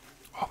advice.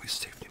 Always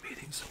safety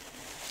meetings.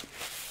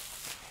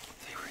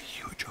 They were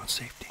huge on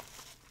safety.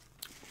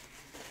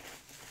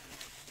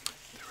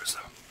 There was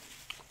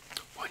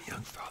one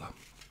young fella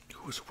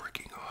who was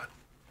working on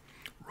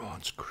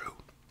Ron's crew.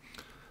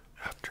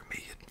 After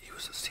me, he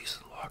was a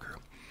seasoned logger.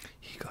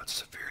 He got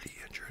severely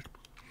injured.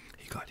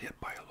 He got hit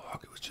by a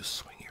log. It was just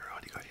swinging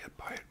around. He got hit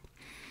by it.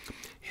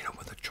 You know,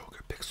 when the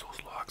choker picks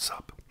those logs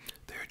up,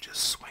 they're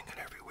just swinging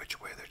every which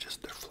way.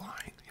 They're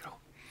flying, you know.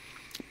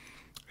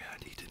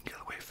 And he didn't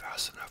get away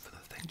fast enough, and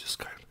the thing just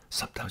kind of,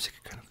 sometimes it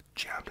could kind of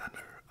jammed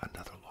under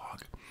another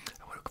log.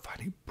 And when it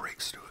finally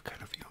breaks through, it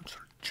kind of, you know,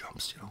 sort of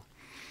jumps, you know.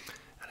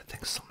 And I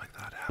think something like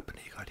that happened.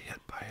 He got hit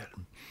by it,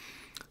 and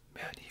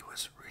man, he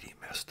was really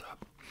messed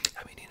up.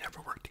 I mean, he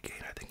never worked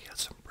again. I think he had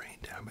some brain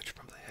damage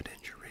from the head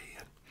injury,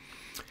 and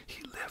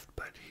he lived,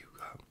 but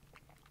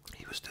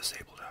he was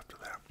disabled after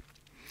that.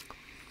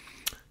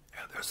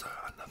 And there's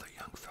another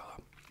young fella.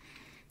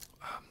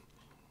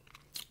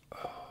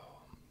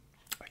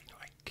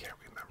 I can't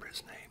remember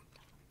his name.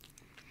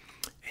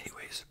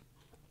 Anyways,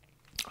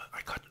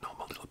 I got to know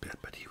him a little bit,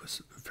 but he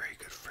was very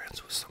good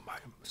friends with some of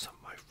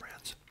my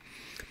friends.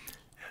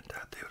 And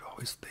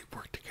they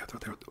worked together.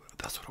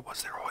 That's what it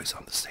was. They were always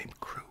on the same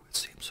crew, it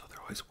seems. So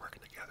they're always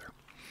working together.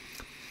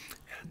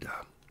 And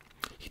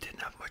he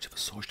didn't have much of a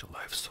social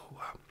life, so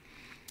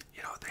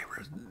you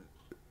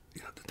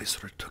know, they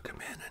sort of took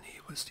him in, and he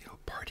was, you know,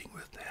 partying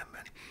with them,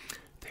 and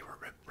they were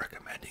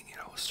recommending, you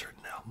know,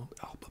 certain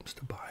albums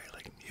to buy,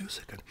 like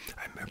music. And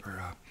I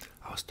remember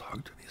I was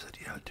talking to him. He said,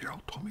 "Yeah,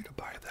 Daryl told me to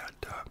buy that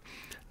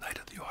Night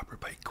at the Opera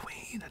by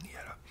Queen," and he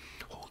had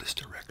a whole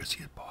list of records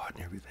he had bought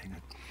and everything.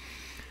 And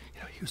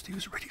you know, he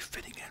was really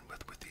fitting in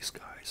with these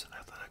guys, and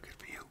I thought, good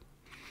for you.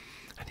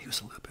 And he was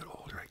a little bit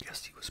older. I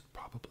guess he was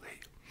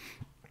probably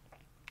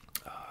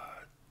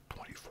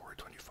 24,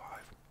 25.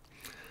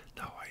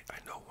 Now, I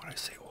know when I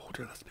say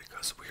older, that's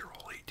because we were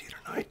all 18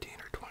 or 19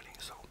 or 20,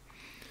 so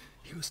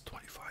he was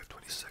 25,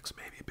 26,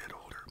 maybe a bit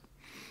older.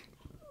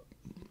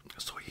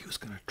 So he was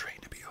going to train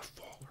to be a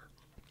faller.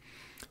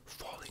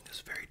 Falling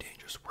is very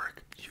dangerous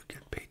work. You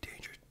get paid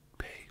dangerous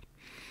pay.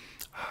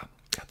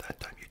 At that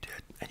time you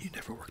did, and you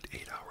never worked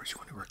 8 hours.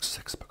 You only worked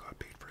 6, but got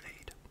paid for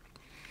 8.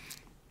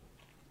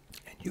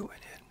 And you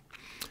went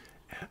in,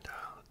 and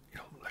you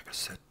know, like I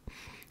said,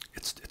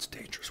 it's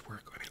dangerous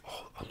work. I mean,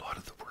 a lot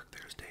of the work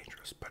there is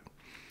dangerous, but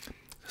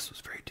this was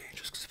very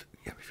dangerous because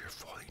if you're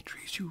falling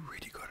trees, you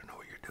really got to know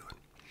what you're doing.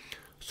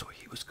 So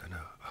he was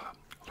gonna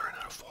learn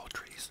how to fall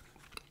trees.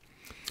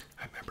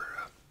 I remember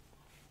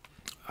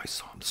I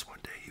saw him this one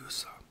day. He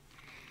was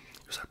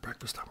at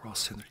breakfast time. We're all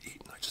sitting there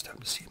eating. I just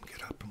happened to see him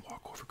get up and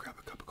walk over, grab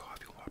a cup of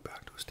coffee, and walk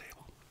back to his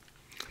table.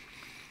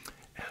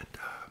 And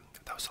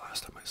that was the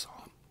last time I saw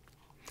him.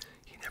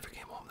 He never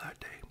came home that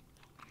day,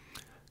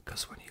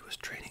 because when he was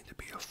training to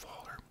be a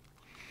faller,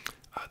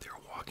 they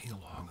were walking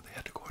along, and they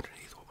had to go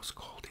underneath what was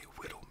called a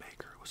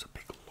widowmaker. It was a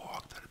big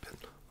log that had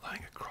been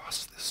lying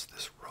across this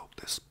rope,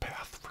 this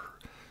path for,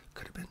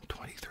 could have been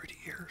 20, 30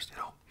 years, you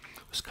know.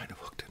 It was kind of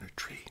hooked in a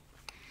tree,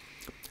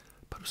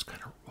 but it was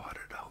kind of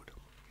rotted out.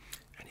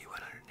 And he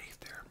went underneath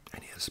there,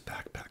 and he had his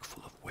backpack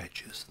full of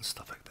wedges and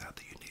stuff like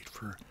that you need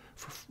for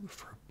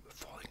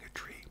falling a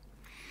tree.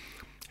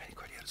 And he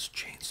had his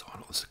chainsaw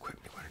and all this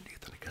equipment. He went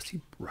underneath, and I guess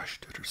he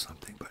brushed it or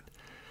something, but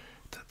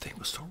the thing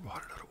was so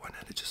rotted out at one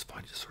end, it just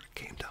sort of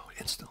came down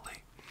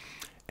instantly,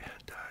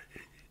 and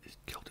it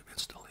killed him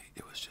instantly.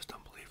 It was just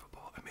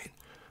unbelievable. I mean,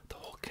 the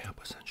whole camp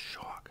was in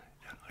shock,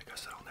 and like I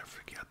said, I'll never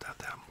forget that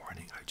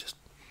morning. I just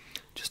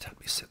had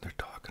me sitting there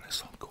talking. I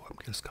saw him go up and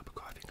get his cup of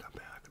coffee and come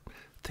back, and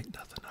think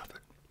nothing of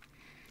it.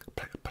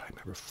 But I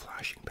remember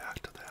flashing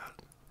back to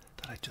that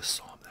I just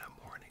saw him that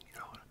morning, you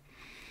know,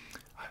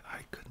 and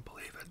I couldn't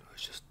believe it. It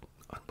was just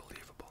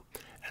unbelievable,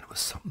 and it was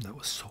something that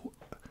was so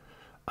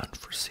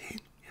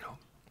unforeseen.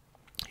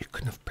 You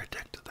couldn't have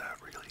predicted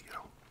that, really, you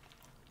know.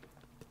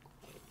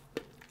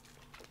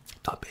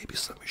 Now, maybe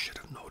somebody should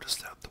have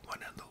noticed that the one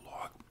end of the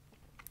log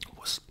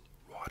was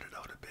rotted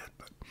out a bit,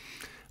 but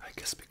I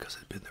guess because it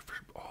had been there for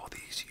all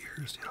these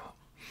years, you know,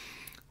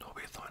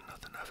 nobody thought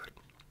nothing of it.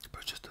 But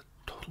it was just a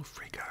total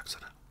freak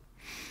accident.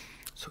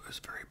 So it was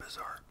very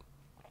bizarre.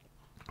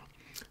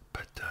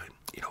 But,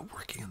 you know,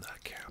 working in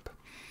that camp,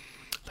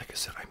 like I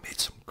said, I made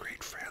some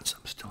great friends.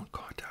 I'm still in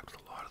contact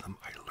with a lot of them.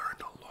 I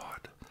learned a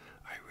lot.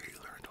 I really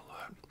learned a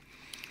lot.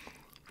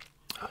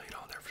 You know,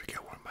 I'll never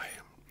forget one of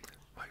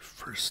my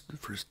first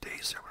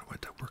days there when I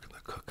went to work in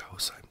the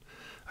cookhouse.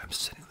 I'm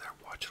sitting there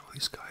watching all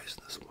these guys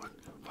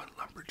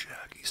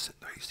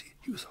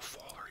he was a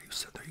faller. He was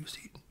sitting there, he was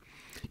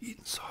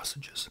eating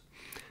sausages,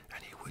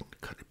 and he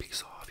wouldn't cut a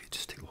piece off. He'd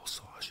just take a little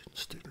sausage and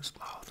stick it in his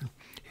mouth, and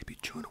he'd be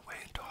chewing away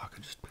and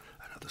talking, just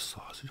another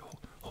sausage,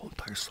 whole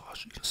entire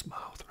sausage in his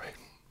mouth, right?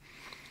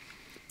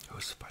 It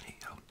was funny,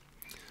 you know.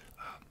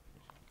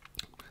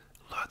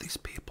 A lot of these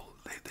people,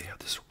 they have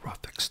this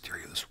rough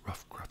exterior, this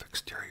rough, gruff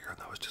exterior, and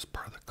that was just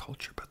part of the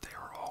culture, but they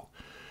are all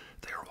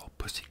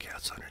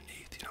pussycats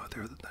underneath, you know.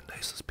 They're the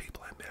nicest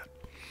people I met.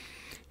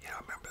 You know,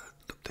 I remember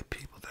the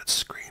people that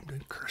screamed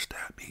and cursed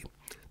at me,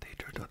 they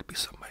turned out to be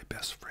some of my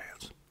best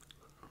friends.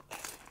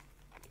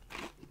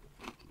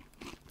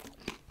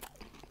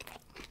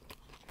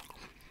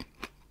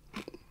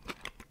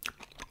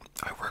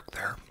 I worked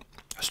there.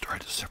 I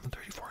started at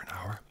 $7.34 an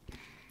hour.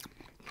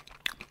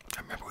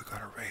 I remember we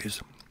got a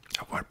raise.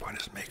 At one point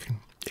I was making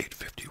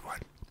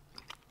 $8.51.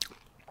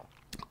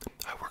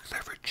 I worked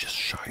there for just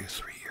shy of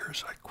 3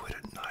 years. I quit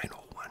at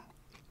 $9.01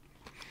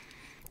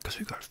 because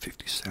we got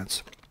 50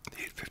 cents. The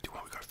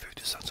 $8.51, we got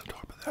 50 cents on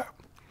top of that.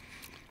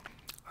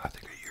 I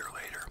think a year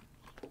later,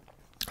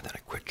 and then I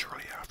quit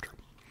shortly after.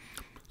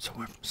 So I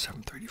went from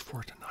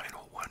 $7.34 to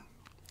 $9.01.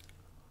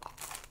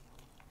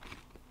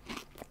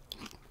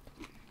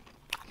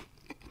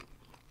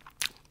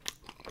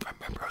 I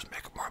remember I was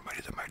making more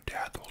money than my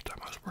dad the whole time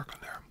I was working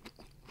there.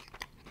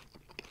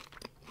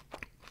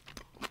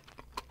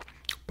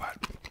 But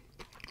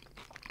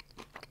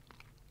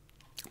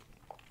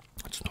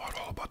it's not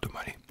all about the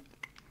money.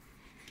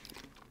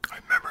 I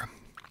remember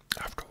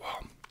after a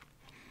while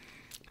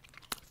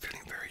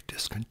feeling very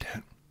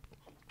discontent.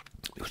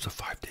 It was a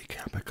 5-day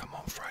camp. I'd come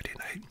home Friday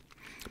night.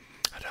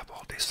 I'd have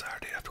all day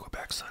Saturday. I'd have to go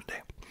back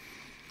Sunday.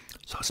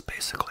 So I was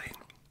basically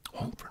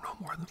home for no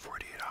more than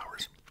 48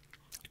 hours.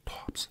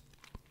 Tops.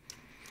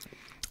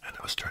 And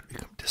I was starting to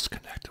become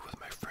disconnected with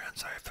my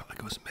friends. I felt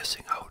like I was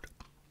missing out.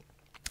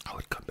 I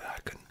would come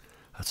back and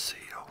let's see,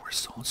 you know, where's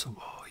so-and-so?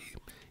 Oh,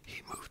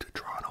 he moved to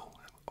Toronto.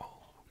 And, oh,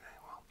 okay,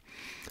 well.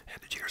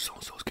 And did you hear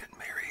so-and-so's getting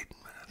married?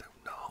 And I thought,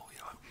 no, you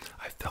know,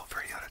 I felt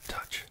very out of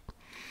touch.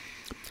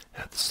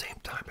 And at the same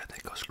time, I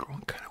think I was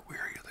growing kind of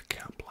weary of the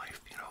camp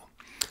life, you know.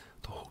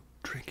 The whole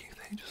drinking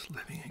thing, just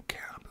living in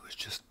camp, it was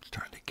just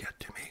starting to get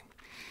to me.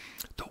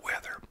 The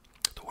weather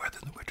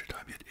in the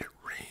wintertime, it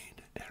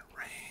rained and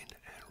rained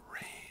and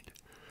rained.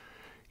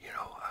 You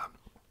know,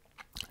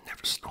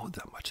 never snowed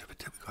that much of it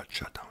till we got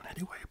shut down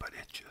anyway, but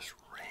it just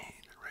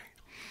rained and rained.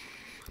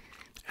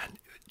 And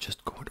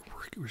just going to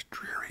work, it was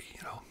dreary,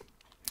 you know.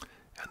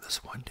 And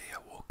this one day I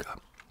woke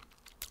up,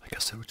 I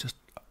guess it was just,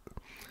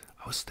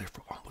 I was there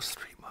for almost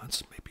 3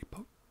 months, maybe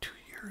about 2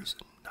 years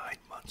and 9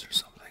 months or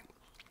something.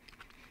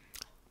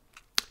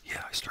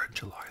 Yeah, I started in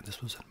July, and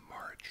this was in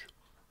March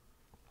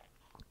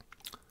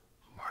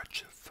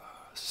of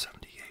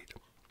 78.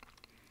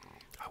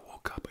 I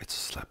woke up, I'd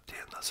slept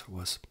in, as it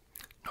was.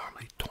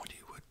 Normally Tony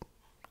would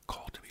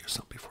call to me or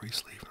something before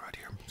he's leaving, right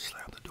here,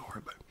 slam the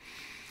door, but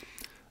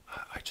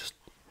I just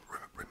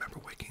remember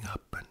waking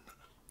up and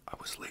I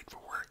was late for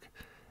work,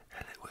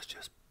 and it was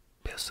just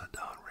pissing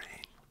down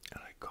rain,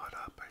 and I got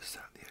up, I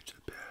sat on the edge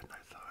of the bed, and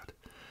I thought,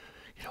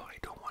 you know, I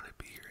don't want to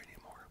be here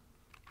anymore.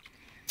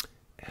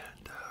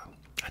 And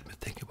I'd been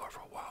thinking about it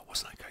for a while. It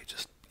wasn't like I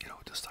just, you know,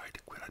 decided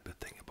to quit. I'd been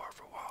thinking about it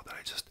for a while, that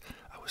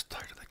I was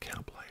tired of the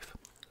camp life.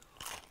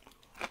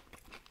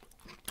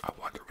 I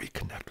wanted to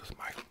reconnect with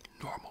my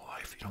normal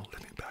life, you know,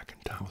 living back in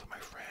town with my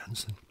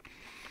friends. And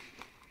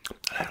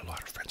I had a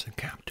lot of friends in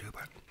camp too,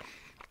 but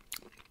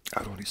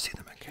I'd only see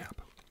them in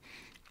camp.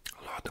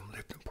 A lot of them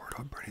lived in Port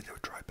Alberni. They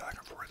would drive back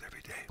and forth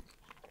every day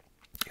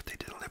if they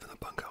didn't live in the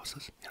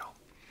bunkhouses, you know.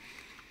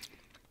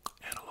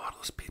 And a lot of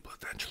those people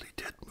eventually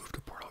did move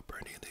to Port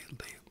Alberni, and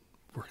they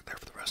worked there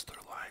for the rest of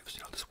their lives.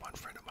 You know, this one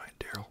friend of mine,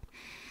 Daryl,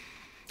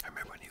 I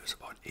remember when he was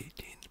about 18,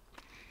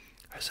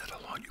 I said, how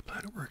long do you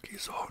plan to work? He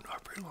said, oh,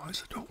 not very long. I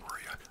said, don't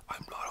worry,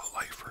 I'm not a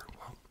lifer.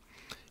 Well,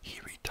 he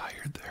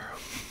retired there.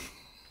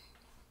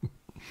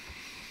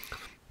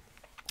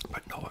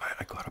 But no,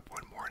 I got up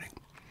one morning,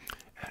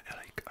 and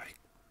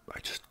I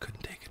just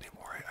couldn't take it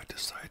anymore. I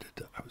decided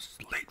that I was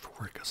late for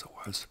work as it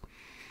was.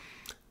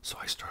 So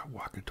I started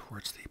walking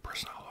towards the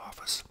personnel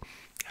office,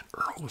 and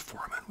Earl, the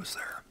foreman, was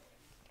there.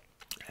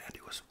 And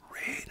it was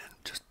rain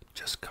and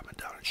just coming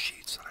down in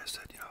sheets. And I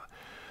said, you know,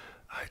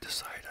 I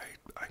decide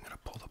I'm going to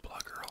pull the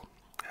plug, Earl.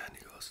 And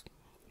he goes,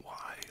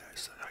 why? I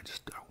said, I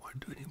don't want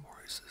to do it anymore.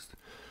 He says,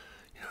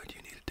 you know, do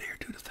you need a day or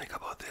two to think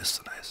about this?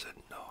 And I said,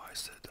 no. I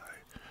said,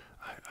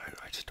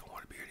 I just don't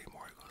want to be here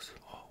anymore. He goes,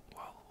 oh,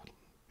 well,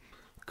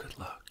 good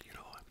luck. You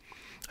know,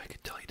 I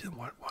could tell he didn't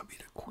want me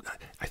to quit.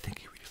 I think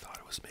he really thought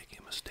I was making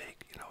a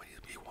mistake. You know,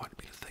 he wanted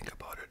me to think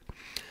about it.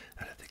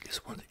 And I think he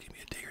just wanted to give me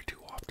a day or two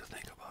off to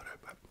think about it.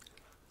 But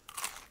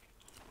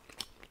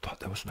thought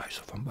that was nice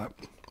of him. But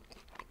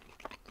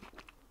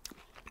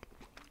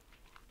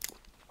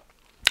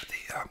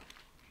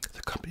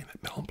the company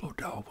McMillan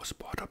Blodell was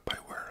bought up by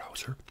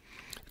Weyerhaeuser.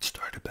 It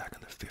started back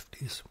in the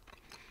 50s,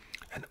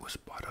 and it was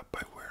bought up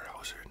by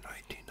Weyerhaeuser in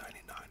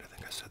 1999. I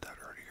think I said that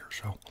earlier.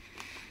 So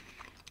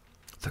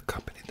the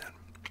company then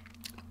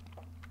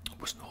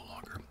was no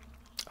longer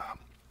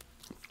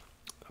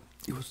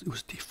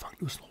was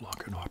defunct. It was no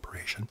longer in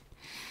operation.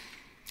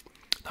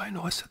 Now I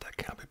know I said that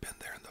camp had been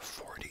there in the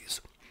 40s,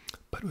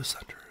 but it was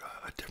under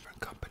a different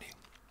company.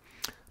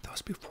 That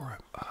was before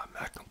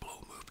Mac and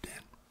Blow moved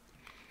in.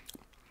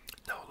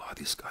 Now a lot of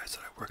these guys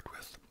that I worked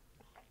with,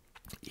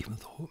 even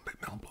though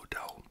McMillan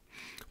Blodell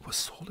was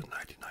sold in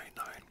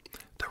 1999,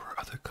 there were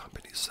other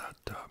companies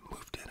that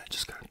moved in and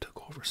just kind of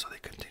took over, so they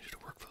continued to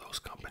work for those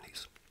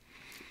companies.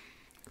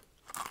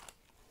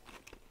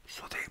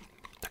 So they,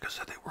 like I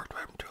said, they worked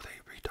right until they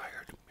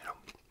retired, you know,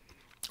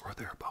 or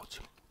thereabouts.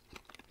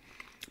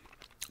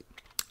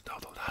 Now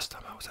the last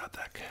time I was at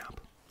that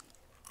camp,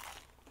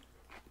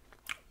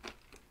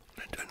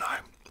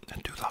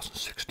 in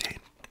 2016,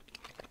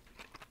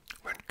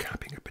 went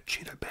camping at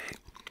Pachina Bay.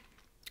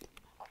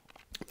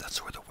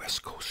 That's where the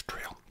West Coast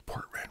Trail,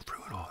 Port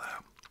Renfrew and all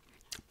that,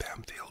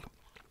 Bamfield,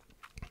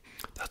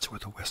 that's where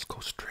the West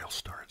Coast Trail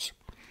starts.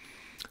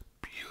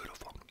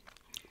 Beautiful,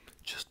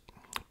 just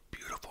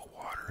beautiful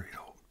water, you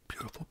know,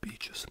 beautiful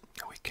beaches,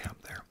 and we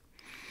camped there.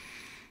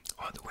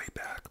 On the way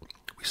back,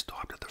 we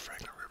stopped at the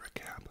Franklin River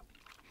camp,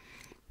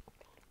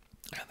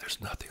 and there's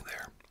nothing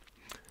there.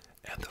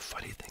 And the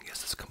funny thing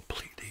is, it's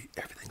completely,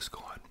 everything's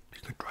gone.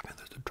 You can drive in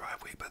the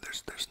driveway, but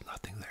there's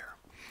nothing there.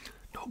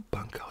 No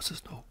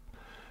bunkhouses, no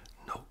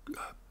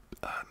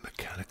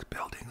mechanics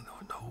building,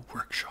 no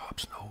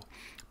workshops, no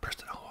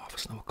personnel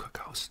office, no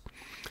cookhouse.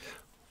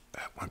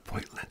 At one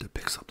point, Linda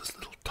picks up this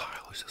little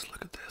tile. She says,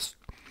 "Look at this."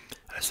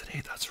 And I said,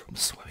 "Hey, that's from the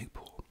swimming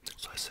pool."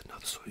 So I said, "No,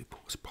 the swimming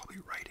pool was probably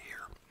right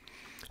here."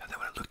 And then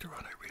when I looked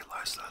around, I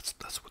realized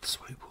that's what the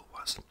swimming pool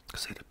was,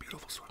 because they had a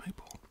beautiful swimming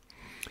pool.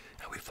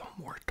 And we found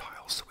more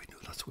tiles, so we knew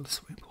that's where the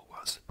swimming pool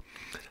was.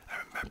 I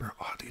remember,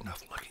 oddly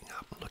enough, looking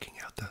up and looking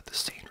at the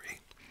scenery.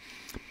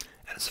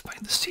 And it's funny,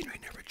 the scenery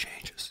never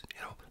changes.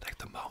 You know, like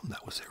the mountain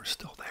that was there is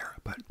still there,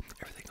 but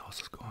everything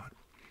else is gone.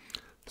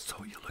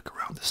 So you look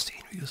around, the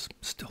scenery is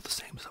still the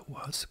same as it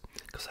was,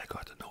 because I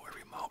got to know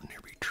every mountain,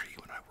 every tree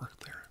when I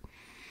worked there.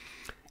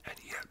 And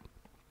yet,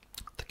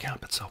 the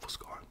camp itself was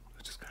gone,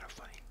 which is kind of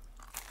funny.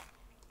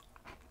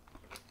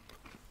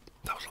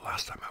 That was the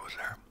last time I was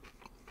there.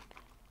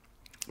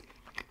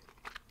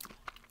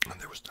 And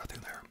there was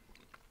nothing there.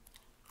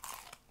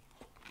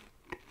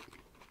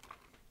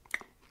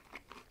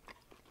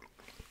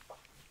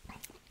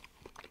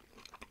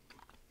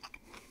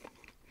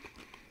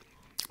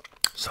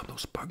 Some of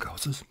those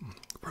bunkhouses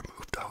were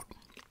moved out.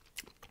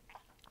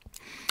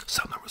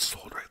 Some of them were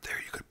sold right there.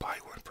 You could buy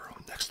one for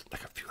next,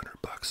 like a few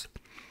 $100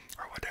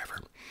 or whatever,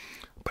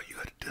 but you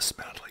had to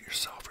dismantle it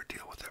yourself or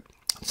deal with it.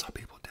 And some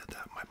people did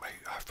that.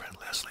 My friend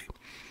Leslie,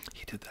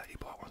 he did that. He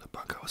bought one of the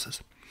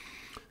bunkhouses,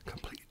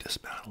 completely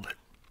dismantled it,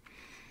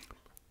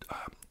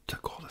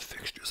 took all the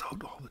fixtures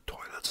out, all the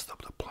toilets, the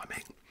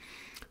plumbing,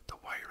 the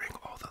wiring,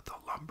 all the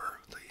lumber,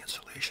 the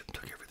insulation,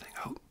 took everything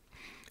out.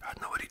 I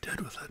don't know what he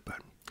did with it,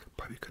 but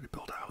probably could have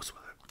built a house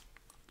with it.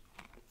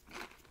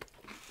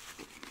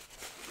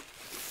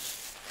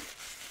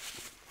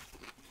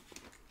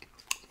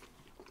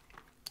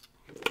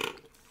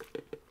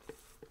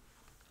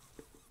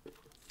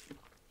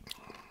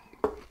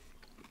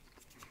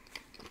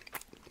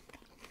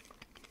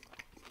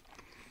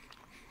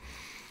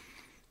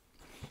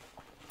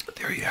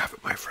 There you have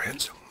it, my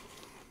friends.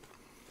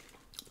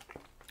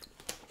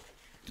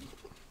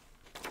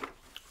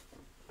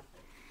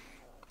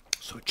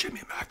 So Jimmy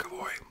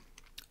McAvoy,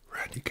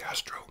 Randy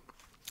Castro,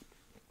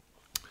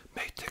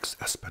 Matix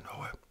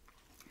Espinoa.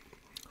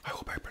 I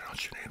hope I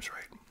pronounced your names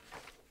right.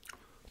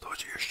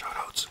 Those are your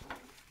shout-outs.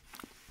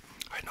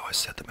 I know I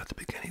said them at the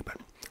beginning, but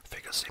I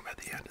think I'll say them at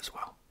the end as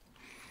well.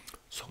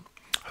 So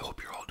I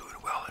hope you're all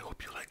doing well. I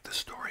hope you like this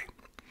story.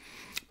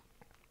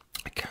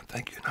 I can't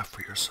thank you enough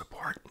for your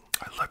support.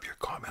 I love your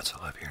comments.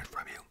 I love hearing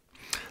from you.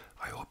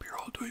 I hope you're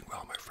all doing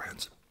well, my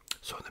friends.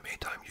 So in the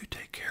meantime, you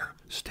take care,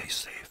 stay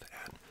safe,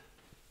 and